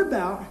bit. What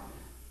about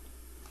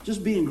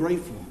just being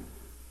grateful?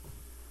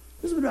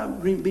 This is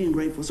about being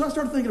grateful. So I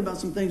started thinking about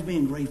some things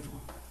being grateful.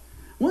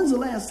 When's the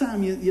last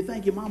time you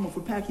thank your mama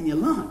for packing your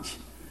lunch?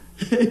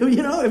 Have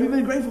you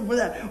been grateful for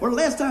that? Or the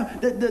last time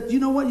that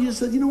you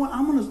said,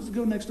 I'm going to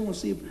go next door and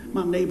see if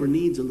my neighbor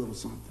needs a little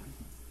something.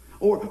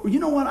 Or you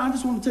know what, I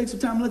just want to take some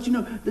time and let you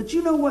know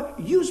that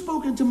you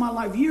spoke into my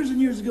life years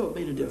and years ago. It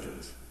made a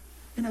difference.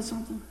 Isn't that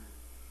something?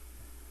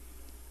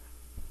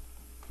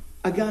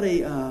 I got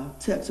a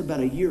text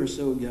about a year or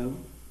so ago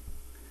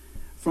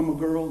from a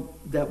girl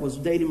that was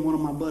dating one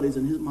of my buddies,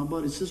 and my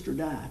buddy's sister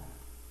died.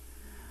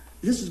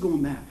 This is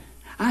going back.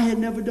 I had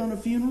never done a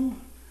funeral.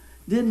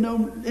 Didn't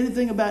know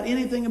anything about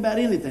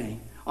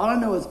anything. All I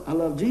know is I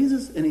love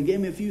Jesus, and he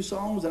gave me a few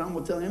songs that I'm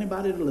going to tell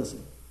anybody to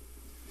listen.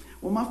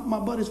 Well, my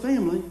buddy's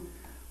family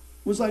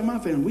was like my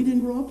family. We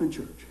didn't grow up in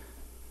church.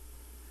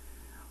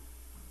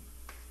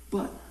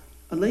 But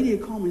a lady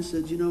had called me and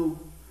said,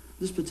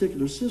 this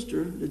particular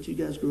sister that you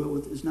guys grew up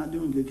with is not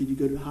doing good. Could you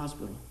go to the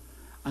hospital?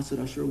 I said,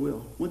 I sure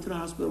will. Went to the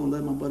hospital and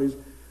led my buddy's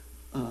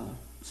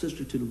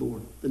sister to the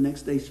Lord. The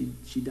next day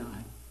she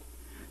died.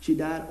 She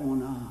died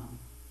on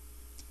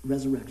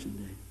Resurrection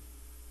Day.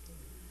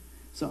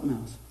 Something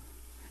else.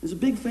 It's a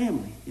big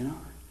family,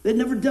 They'd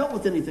never dealt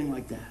with anything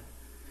like that.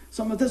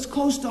 Something that's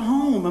close to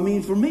home. I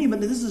mean, for me, but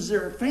this is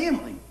their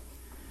family.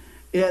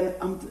 And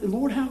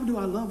Lord, how do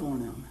I love on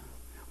them?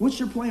 What's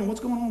your plan?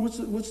 What's going on?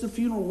 What's the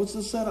funeral? What's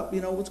the setup?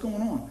 What's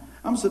going on?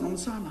 I'm sitting on the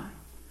sideline.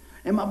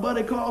 And my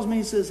buddy calls me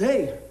and says,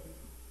 hey,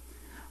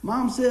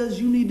 Mom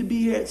says you need to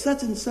be here at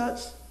such and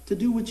such to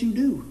do what you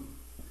do.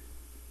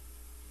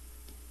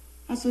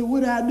 I said,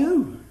 what do I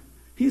do?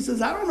 He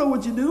says, I don't know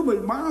what you do,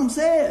 but Mom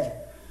said.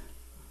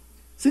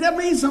 See, that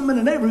means something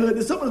in the neighborhood.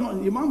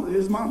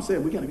 His mom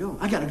said, we got to go.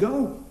 I got to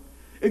go.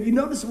 If you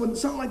notice, when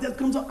something like that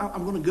comes up,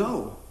 I'm going to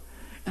go.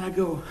 And I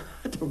go,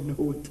 I don't know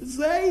what to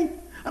say.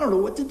 I don't know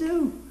what to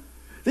do.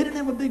 They didn't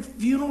have a big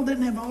funeral. They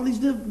didn't have all these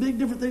big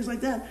different things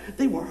like that.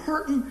 They were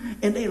hurting,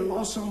 and they had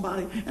lost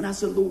somebody. And I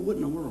said, Lord, what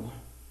in the world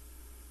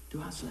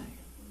do I say?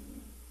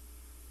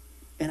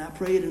 And I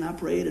prayed,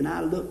 and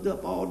I looked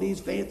up all these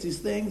fancy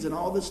things and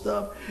all this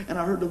stuff, and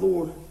I heard the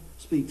Lord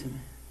speak to me.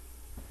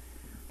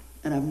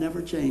 And I've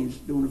never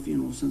changed doing a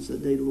funeral since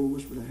that day the Lord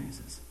whispered that. He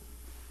says,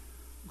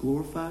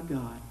 glorify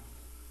God,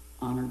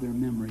 honor their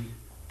memory,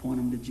 point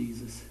them to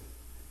Jesus.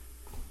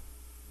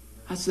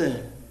 I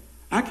said,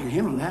 I can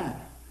handle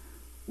that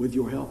with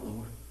your help,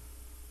 Lord.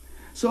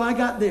 So I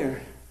got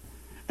there,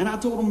 and I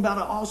told them about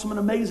an awesome and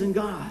amazing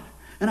God.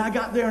 And I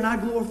got there, and I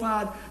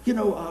glorified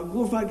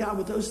God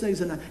with those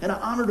things. And I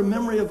honored the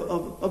memory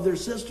of their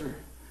sister,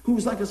 who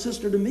was like a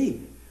sister to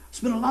me.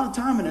 Spent a lot of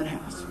time in that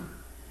house.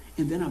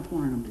 And then I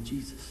pointed them to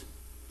Jesus.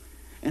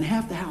 And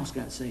half the house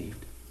got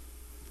saved.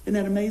 Isn't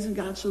that amazing?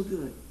 God's so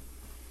good.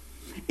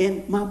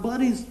 And my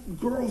buddy's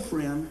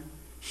girlfriend,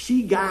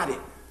 she got it.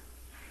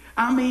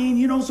 I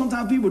mean,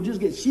 sometimes people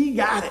just she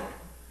got it.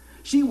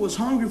 She was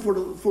hungry for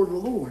the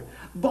Lord.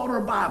 Bought her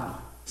a Bible,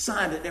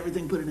 signed it, and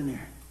everything, put it in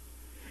there.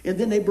 And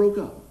then they broke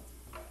up.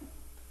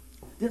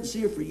 Didn't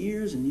see her for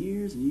years and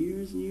years and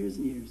years and years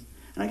and years.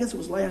 And I guess it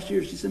was last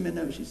year, she sent me a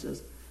note. She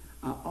says,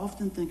 I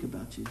often think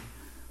about you.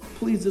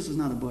 Please, this is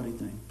not a buddy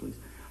thing, please.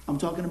 I'm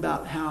talking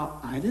about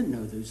how I didn't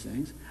know those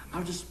things. I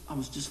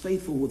was just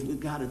faithful with what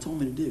God had told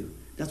me to do.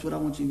 That's what I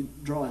want you to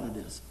draw out of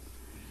this.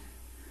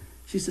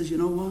 She says, you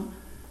know what?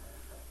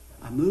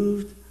 I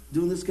moved,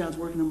 doing this, God's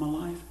working in my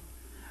life.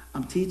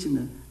 I'm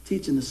teaching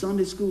the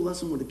Sunday school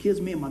lesson where the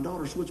kids, me and my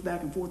daughter, switch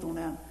back and forth on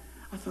that.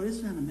 I thought,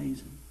 isn't that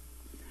amazing?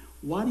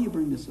 Why do you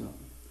bring this up?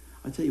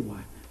 I'll tell you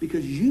why.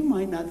 Because you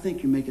might not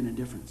think you're making a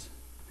difference.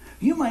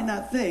 You might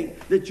not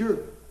think that you're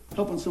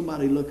helping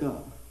somebody look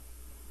up.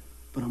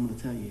 But I'm going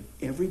to tell you,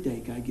 every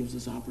day God gives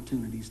us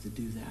opportunities to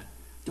do that.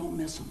 Don't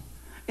miss them.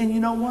 And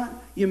you know what?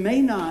 You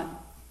may not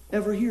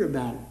ever hear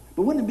about it.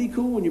 But wouldn't it be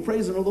cool when you're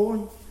praising the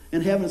Lord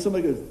and having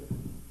somebody goes,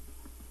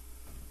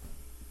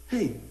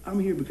 hey, I'm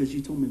here because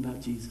you told me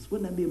about Jesus.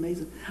 Wouldn't that be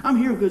amazing? I'm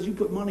here because you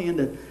put money in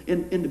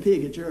the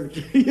pig at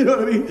church. You know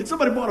what I mean?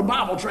 Somebody bought a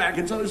Bible tract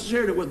and so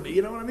shared it with me.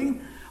 You know what I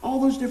mean?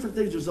 All those different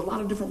things. There's a lot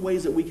of different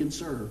ways that we can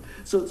serve.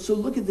 So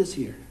look at this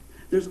here.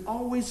 There's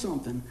always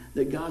something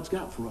that God's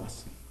got for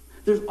us.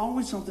 There's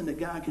always something that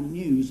God can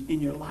use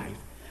in your life.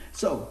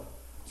 So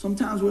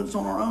sometimes when it's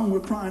on our own, we're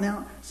crying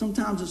out.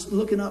 Sometimes it's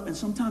looking up, and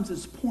sometimes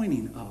it's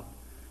pointing up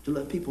to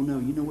let people know,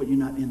 you know what, you're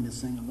not in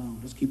this thing alone.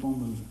 Let's keep on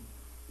moving.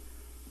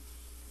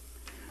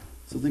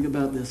 So think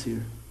about this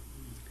here.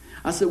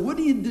 I said, what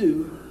do you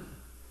do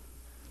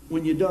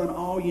when you've done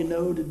all you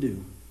know to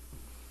do?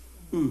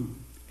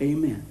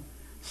 Amen.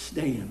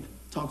 Stand.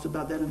 Talks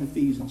about that in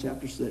Ephesians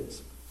chapter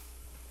 6.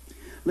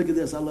 Look at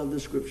this. I love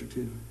this scripture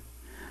too.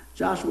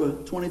 Joshua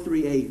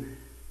 23:8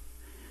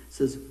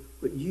 says,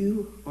 but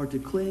you are to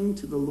cling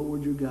to the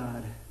Lord your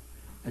God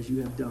as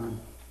you have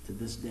done to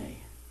this day.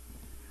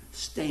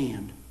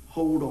 Stand.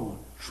 Hold on.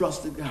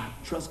 Trust in God.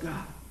 Trust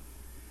God.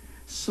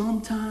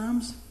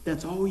 Sometimes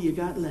that's all you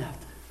got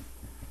left.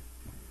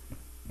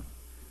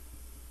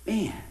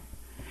 Man,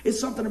 it's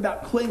something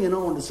about clinging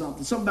on to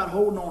something. Something about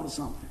holding on to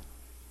something.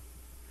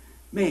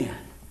 Man,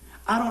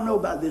 I don't know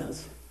about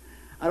this.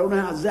 I don't know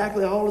how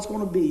exactly all it's going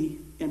to be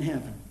in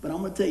heaven. But I'm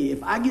going to tell you,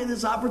 if I get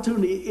this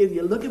opportunity and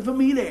you're looking for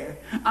me there,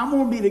 I'm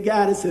going to be the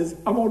guy that says,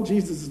 I'm on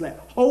Jesus'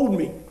 lap. Hold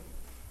me.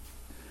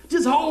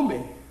 Just hold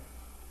me.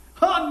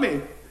 Hug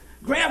me.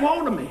 Grab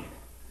hold of me.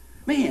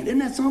 Man, isn't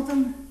that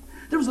something?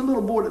 There was a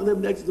little boy that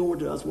lived next door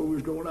to us when we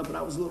were growing up, and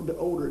I was a little bit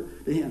older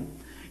than him.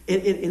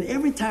 And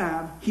every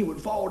time he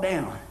would fall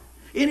down,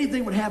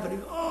 anything would happen,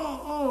 he'd go,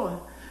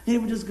 oh. And he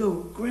would just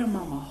go,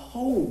 Grandmama,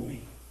 hold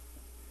me.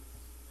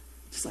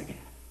 Just like that.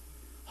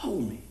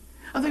 Hold me.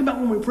 I think about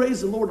when we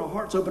praise the Lord and our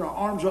hearts open, our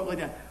arms are up like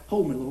that.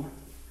 Hold me, Lord.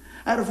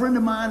 I had a friend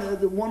of mine,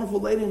 a wonderful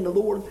lady in the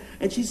Lord,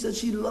 and she said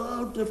she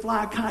loved to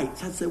fly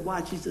kites. I said,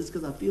 why? She says,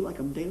 because I feel like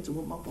I'm dancing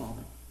with my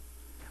Father,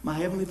 my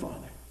Heavenly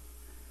Father.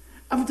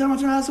 Every time I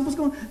turned around, I said, what's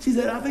going on? She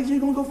said, I think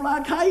she's going to go fly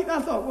a kite. And I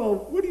thought, well,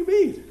 what do you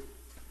mean?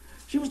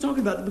 She was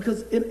talking about it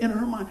because in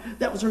her mind,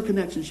 that was her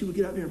connection. She would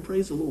get out there and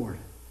praise the Lord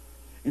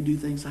and do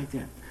things like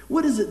that.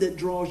 What is it that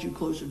draws you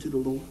closer to the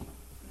Lord?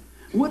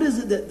 What is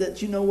it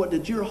that you know what,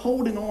 that you're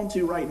holding on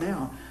to right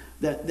now?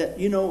 That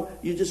you know,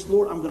 you just,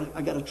 Lord,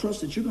 I got to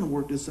trust that you're going to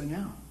work this thing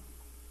out.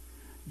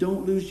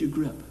 Don't lose your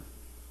grip,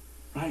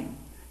 right?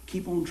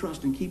 Keep on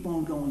trusting, keep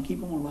on going,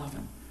 keep on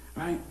loving,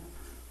 right?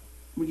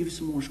 Let me give you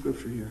some more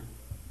scripture here.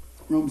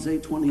 Romans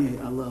 8:28,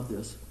 I love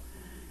this.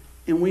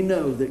 And we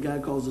know that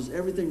God causes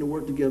everything to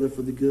work together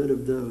for the good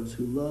of those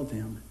who love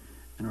him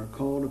and are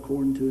called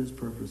according to his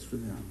purpose for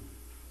them.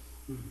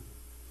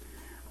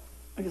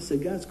 Like I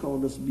said, God's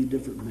called us to be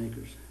different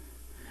makers.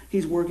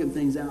 He's working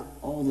things out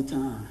all the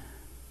time.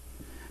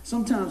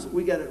 Sometimes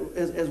we got to,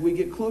 as we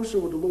get closer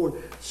with the Lord,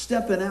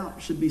 stepping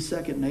out should be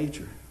second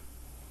nature.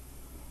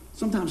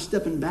 Sometimes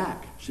stepping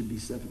back should be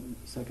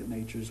second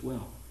nature as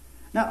well.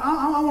 Now,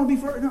 I want to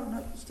be first.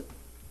 No,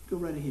 go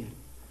right ahead.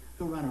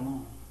 Go right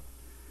along.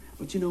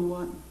 But you know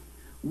what?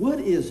 What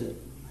is it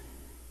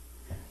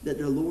that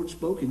the Lord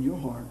spoke in your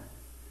heart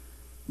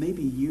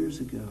maybe years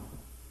ago,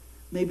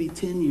 maybe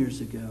 10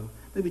 years ago,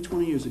 maybe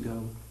 20 years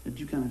ago, that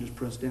you kind of just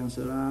pressed down and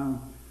said,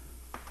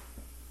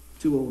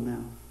 too old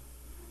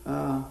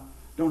now.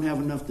 Don't have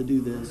enough to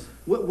do this.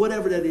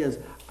 Whatever that is,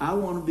 I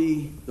want to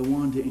be the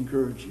one to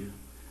encourage you,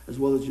 as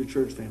well as your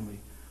church family.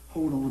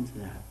 Hold on to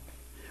that.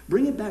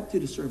 Bring it back to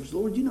the surface.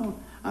 Lord, you know,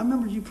 I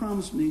remember you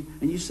promised me,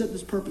 and you set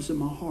this purpose in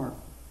my heart.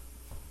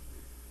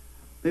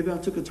 Maybe I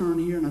took a turn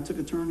here, and I took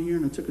a turn here,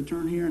 and I took a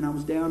turn here, and I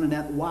was down in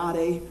that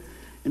wadi,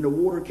 and the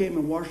water came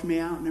and washed me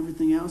out and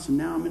everything else, and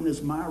now I'm in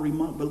this miry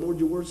muck. But Lord,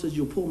 your word says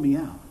you'll pull me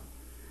out.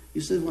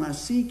 You said when I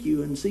seek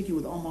you and seek you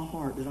with all my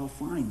heart, that I'll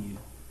find you.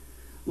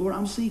 Lord,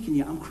 I'm seeking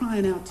you. I'm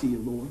crying out to you,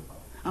 Lord.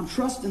 I'm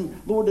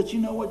trusting, Lord, that you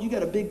know what? You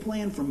got a big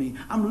plan for me.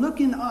 I'm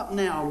looking up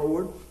now,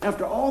 Lord,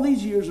 after all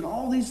these years and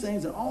all these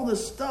things and all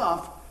this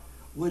stuff.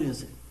 What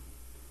is it?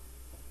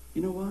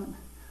 You know what?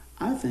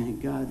 I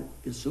think God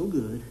is so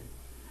good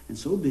and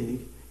so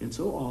big and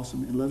so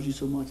awesome and loves you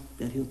so much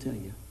that he'll tell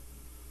you.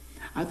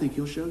 I think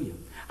he'll show you.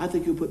 I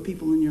think he'll put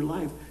people in your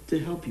life to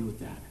help you with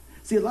that.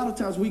 See, a lot of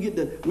times we get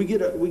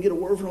a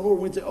word from the Lord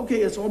and we say,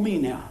 okay, it's all me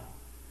now.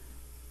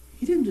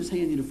 He didn't just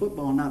hand you the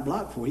football and not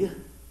block for you.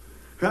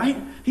 Right?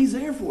 He's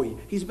there for you.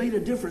 He's made a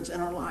difference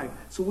in our life.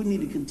 So we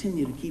need to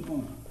continue to keep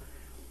on.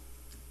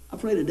 I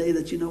pray today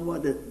that you know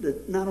what,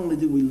 that not only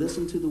do we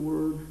listen to the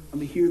word,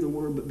 hear the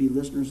word, but be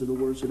listeners of the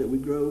word so that we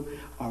grow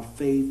our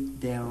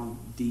faith down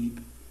deep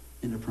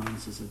in the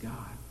promises of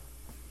God.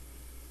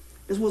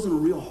 This wasn't a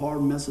real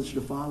hard message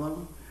to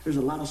follow. There's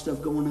a lot of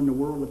stuff going in the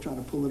world to try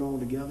to pull it all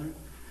together.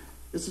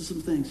 This is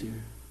some things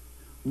here.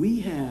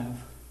 We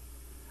have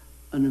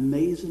an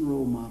amazing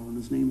role model, and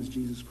his name is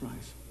Jesus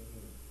Christ.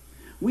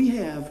 We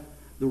have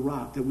the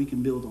rock that we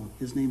can build on.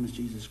 His name is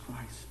Jesus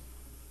Christ.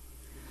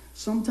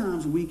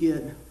 Sometimes we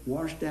get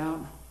washed out,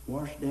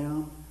 washed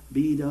down,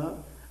 beat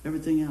up,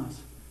 everything else.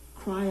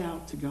 Cry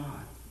out to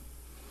God.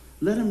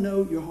 Let him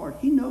know your heart.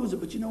 He knows it,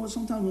 but you know what?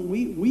 Sometimes when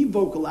we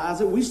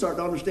vocalize it, we start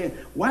to understand,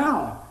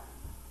 wow,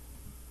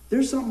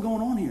 there's something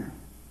going on here.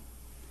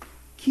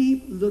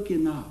 Keep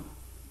looking up.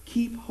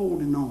 Keep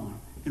holding on.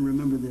 And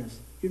remember this,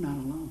 you're not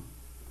alone.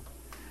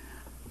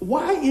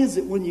 Why is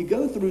it when you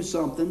go through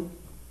something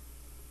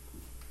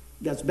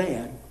that's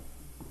bad,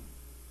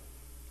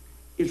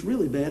 it's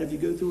really bad if you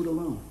go through it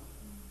alone?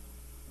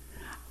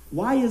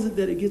 Why is it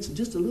that it gets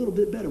just a little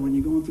bit better when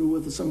you're going through it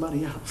with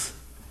somebody else?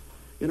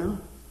 You know?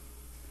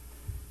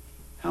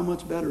 How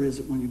much better is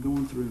it when you're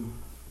going through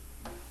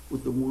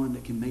with the one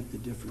that can make the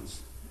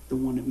difference, the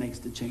one that makes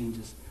the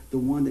changes, the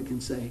one that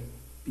can say,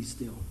 be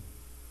still.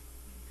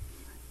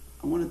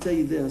 I want to tell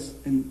you this,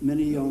 and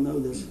many of y'all know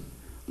this.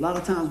 A lot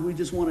of times we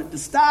just want it to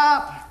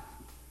stop.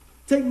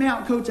 Take me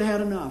out, coach, I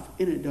had enough.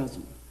 And it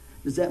doesn't.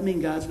 Does that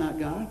mean God's not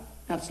God?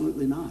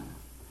 Absolutely not.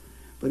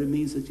 But it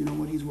means that, you know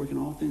what, he's working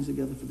all things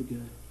together for the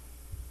good.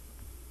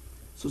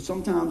 So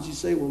sometimes you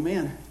say, well,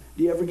 man,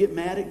 do you ever get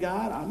mad at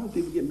God? I know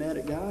people get mad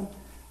at God.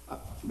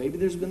 Maybe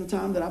there's been a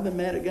time that I've been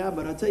mad at God,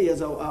 but I tell you,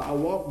 as I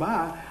walk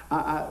by,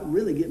 I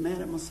really get mad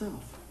at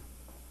myself.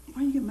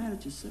 Why do you get mad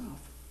at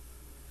yourself?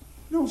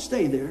 Don't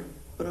stay there,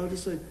 but I'll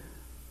just say,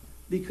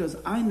 because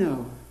I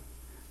know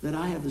that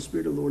I have the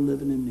Spirit of the Lord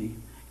living in me,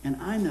 and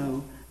I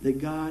know that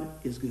God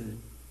is good.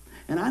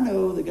 And I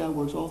know that God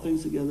works all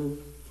things together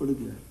for the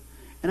good.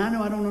 And I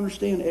know I don't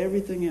understand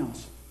everything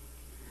else.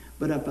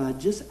 But if I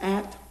just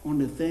act on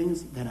the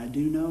things that I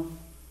do know,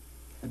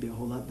 I'd be a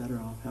whole lot better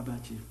off. How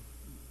about you?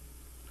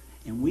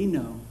 And we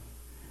know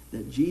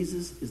that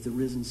Jesus is the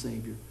risen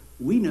Savior.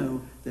 We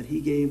know that he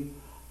gave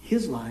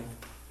his life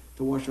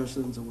to wash our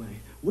sins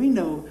away. We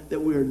know that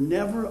we are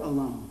never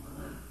alone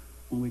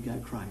when we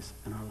got Christ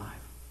in our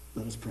life.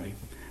 Let us pray.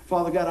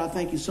 Father God, I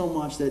thank you so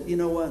much that, you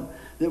know what,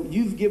 that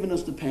you've given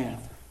us the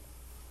path,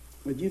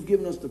 that you've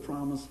given us the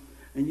promise,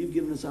 and you've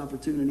given us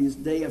opportunities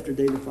day after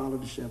day to follow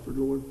the shepherd,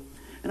 Lord.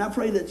 And I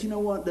pray that, you know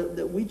what,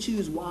 that we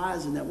choose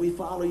wise and that we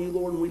follow you,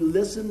 Lord, and we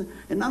listen.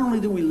 And not only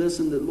do we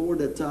listen, that, Lord,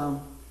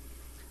 that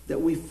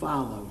we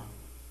follow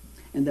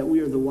and that we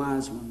are the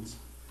wise ones.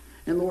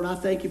 And, Lord, I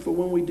thank you for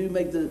when we do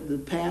make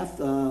the path,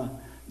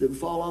 that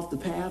fall off the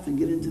path and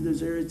get into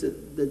those areas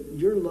that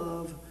your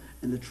love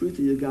and the truth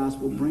of your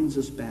gospel brings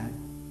us back.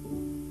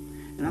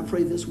 And I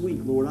pray this week,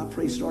 Lord, I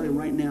pray starting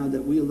right now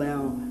that we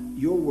allow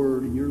your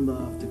word and your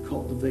love to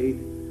cultivate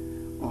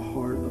a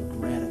heart of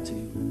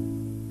gratitude.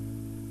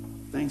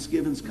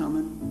 Thanksgiving's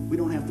coming. We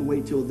don't have to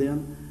wait till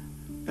then.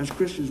 As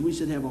Christians, we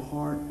should have a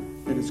heart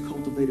that is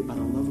cultivated by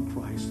the love of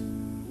Christ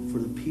for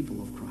the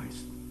people of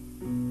Christ.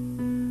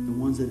 The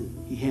ones that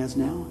he has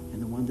now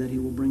and the ones that he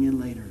will bring in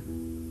later.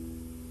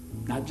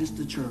 Not just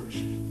the church,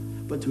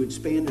 but to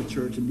expand the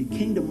church and be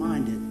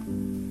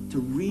kingdom-minded to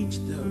reach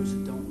those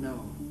that don't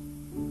know.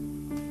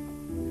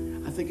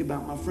 I think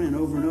about my friend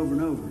over and over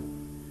and over.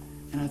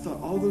 And I thought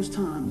all those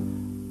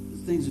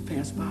times, things have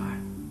passed by.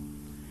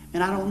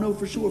 And I don't know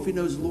for sure if he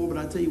knows the Lord,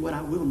 but I tell you what,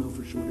 I will know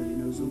for sure that he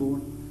knows the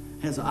Lord.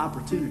 Has an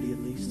opportunity at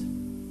least.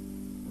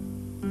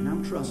 And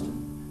I'm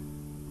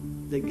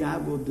trusting that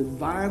God will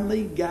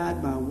divinely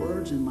guide my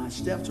words and my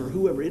steps or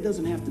whoever. It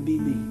doesn't have to be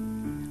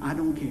me. I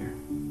don't care.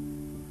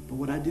 But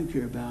what I do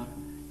care about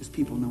is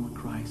people knowing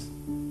Christ.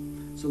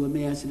 So let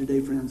me ask you today,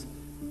 friends,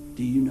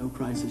 do you know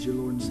Christ as your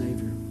Lord and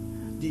Savior?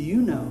 Do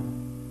you know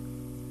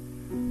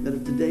that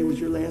if today was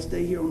your last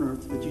day here on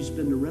earth, that you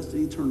spend the rest of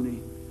eternity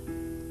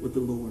with the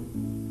Lord?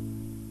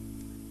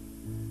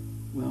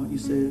 Well, you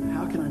say,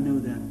 how can I know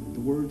that? The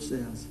Word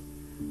says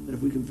that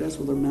if we confess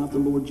with our mouth the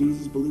Lord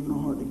Jesus, believe in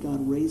our heart that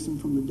God raised him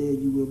from the dead,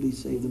 you will be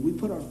saved. That we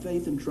put our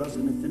faith and trust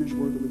in the finished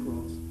work of the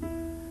cross.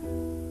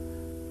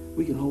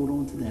 We can hold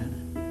on to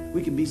that.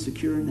 We can be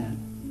secure in that.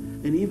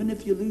 And even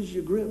if you lose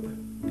your grip,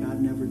 God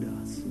never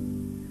does.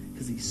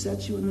 Because he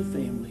sets you in the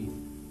family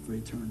for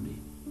eternity.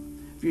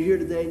 If you're here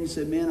today and you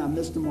say, man, I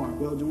missed the mark,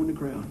 well, join the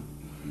crowd.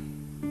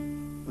 But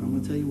I'm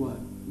going to tell you what.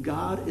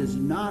 God is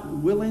not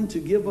willing to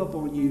give up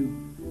on you,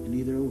 and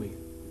neither are we.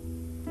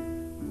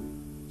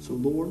 So,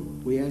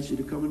 Lord, we ask you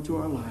to come into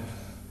our life.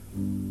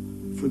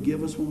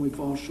 Forgive us when we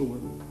fall short.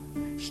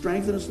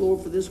 Strengthen us,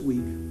 Lord, for this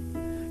week.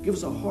 Give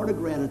us a heart of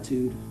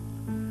gratitude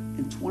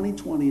in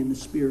 2020 in the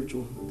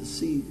spiritual to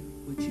see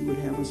what you would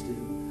have us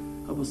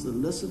do. Help us to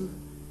listen,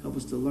 help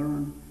us to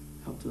learn,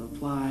 help to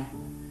apply,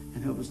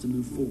 and help us to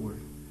move forward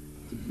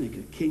to make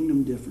a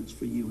kingdom difference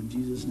for you in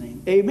Jesus'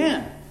 name.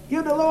 Amen.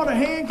 Give the Lord a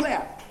hand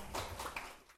clap.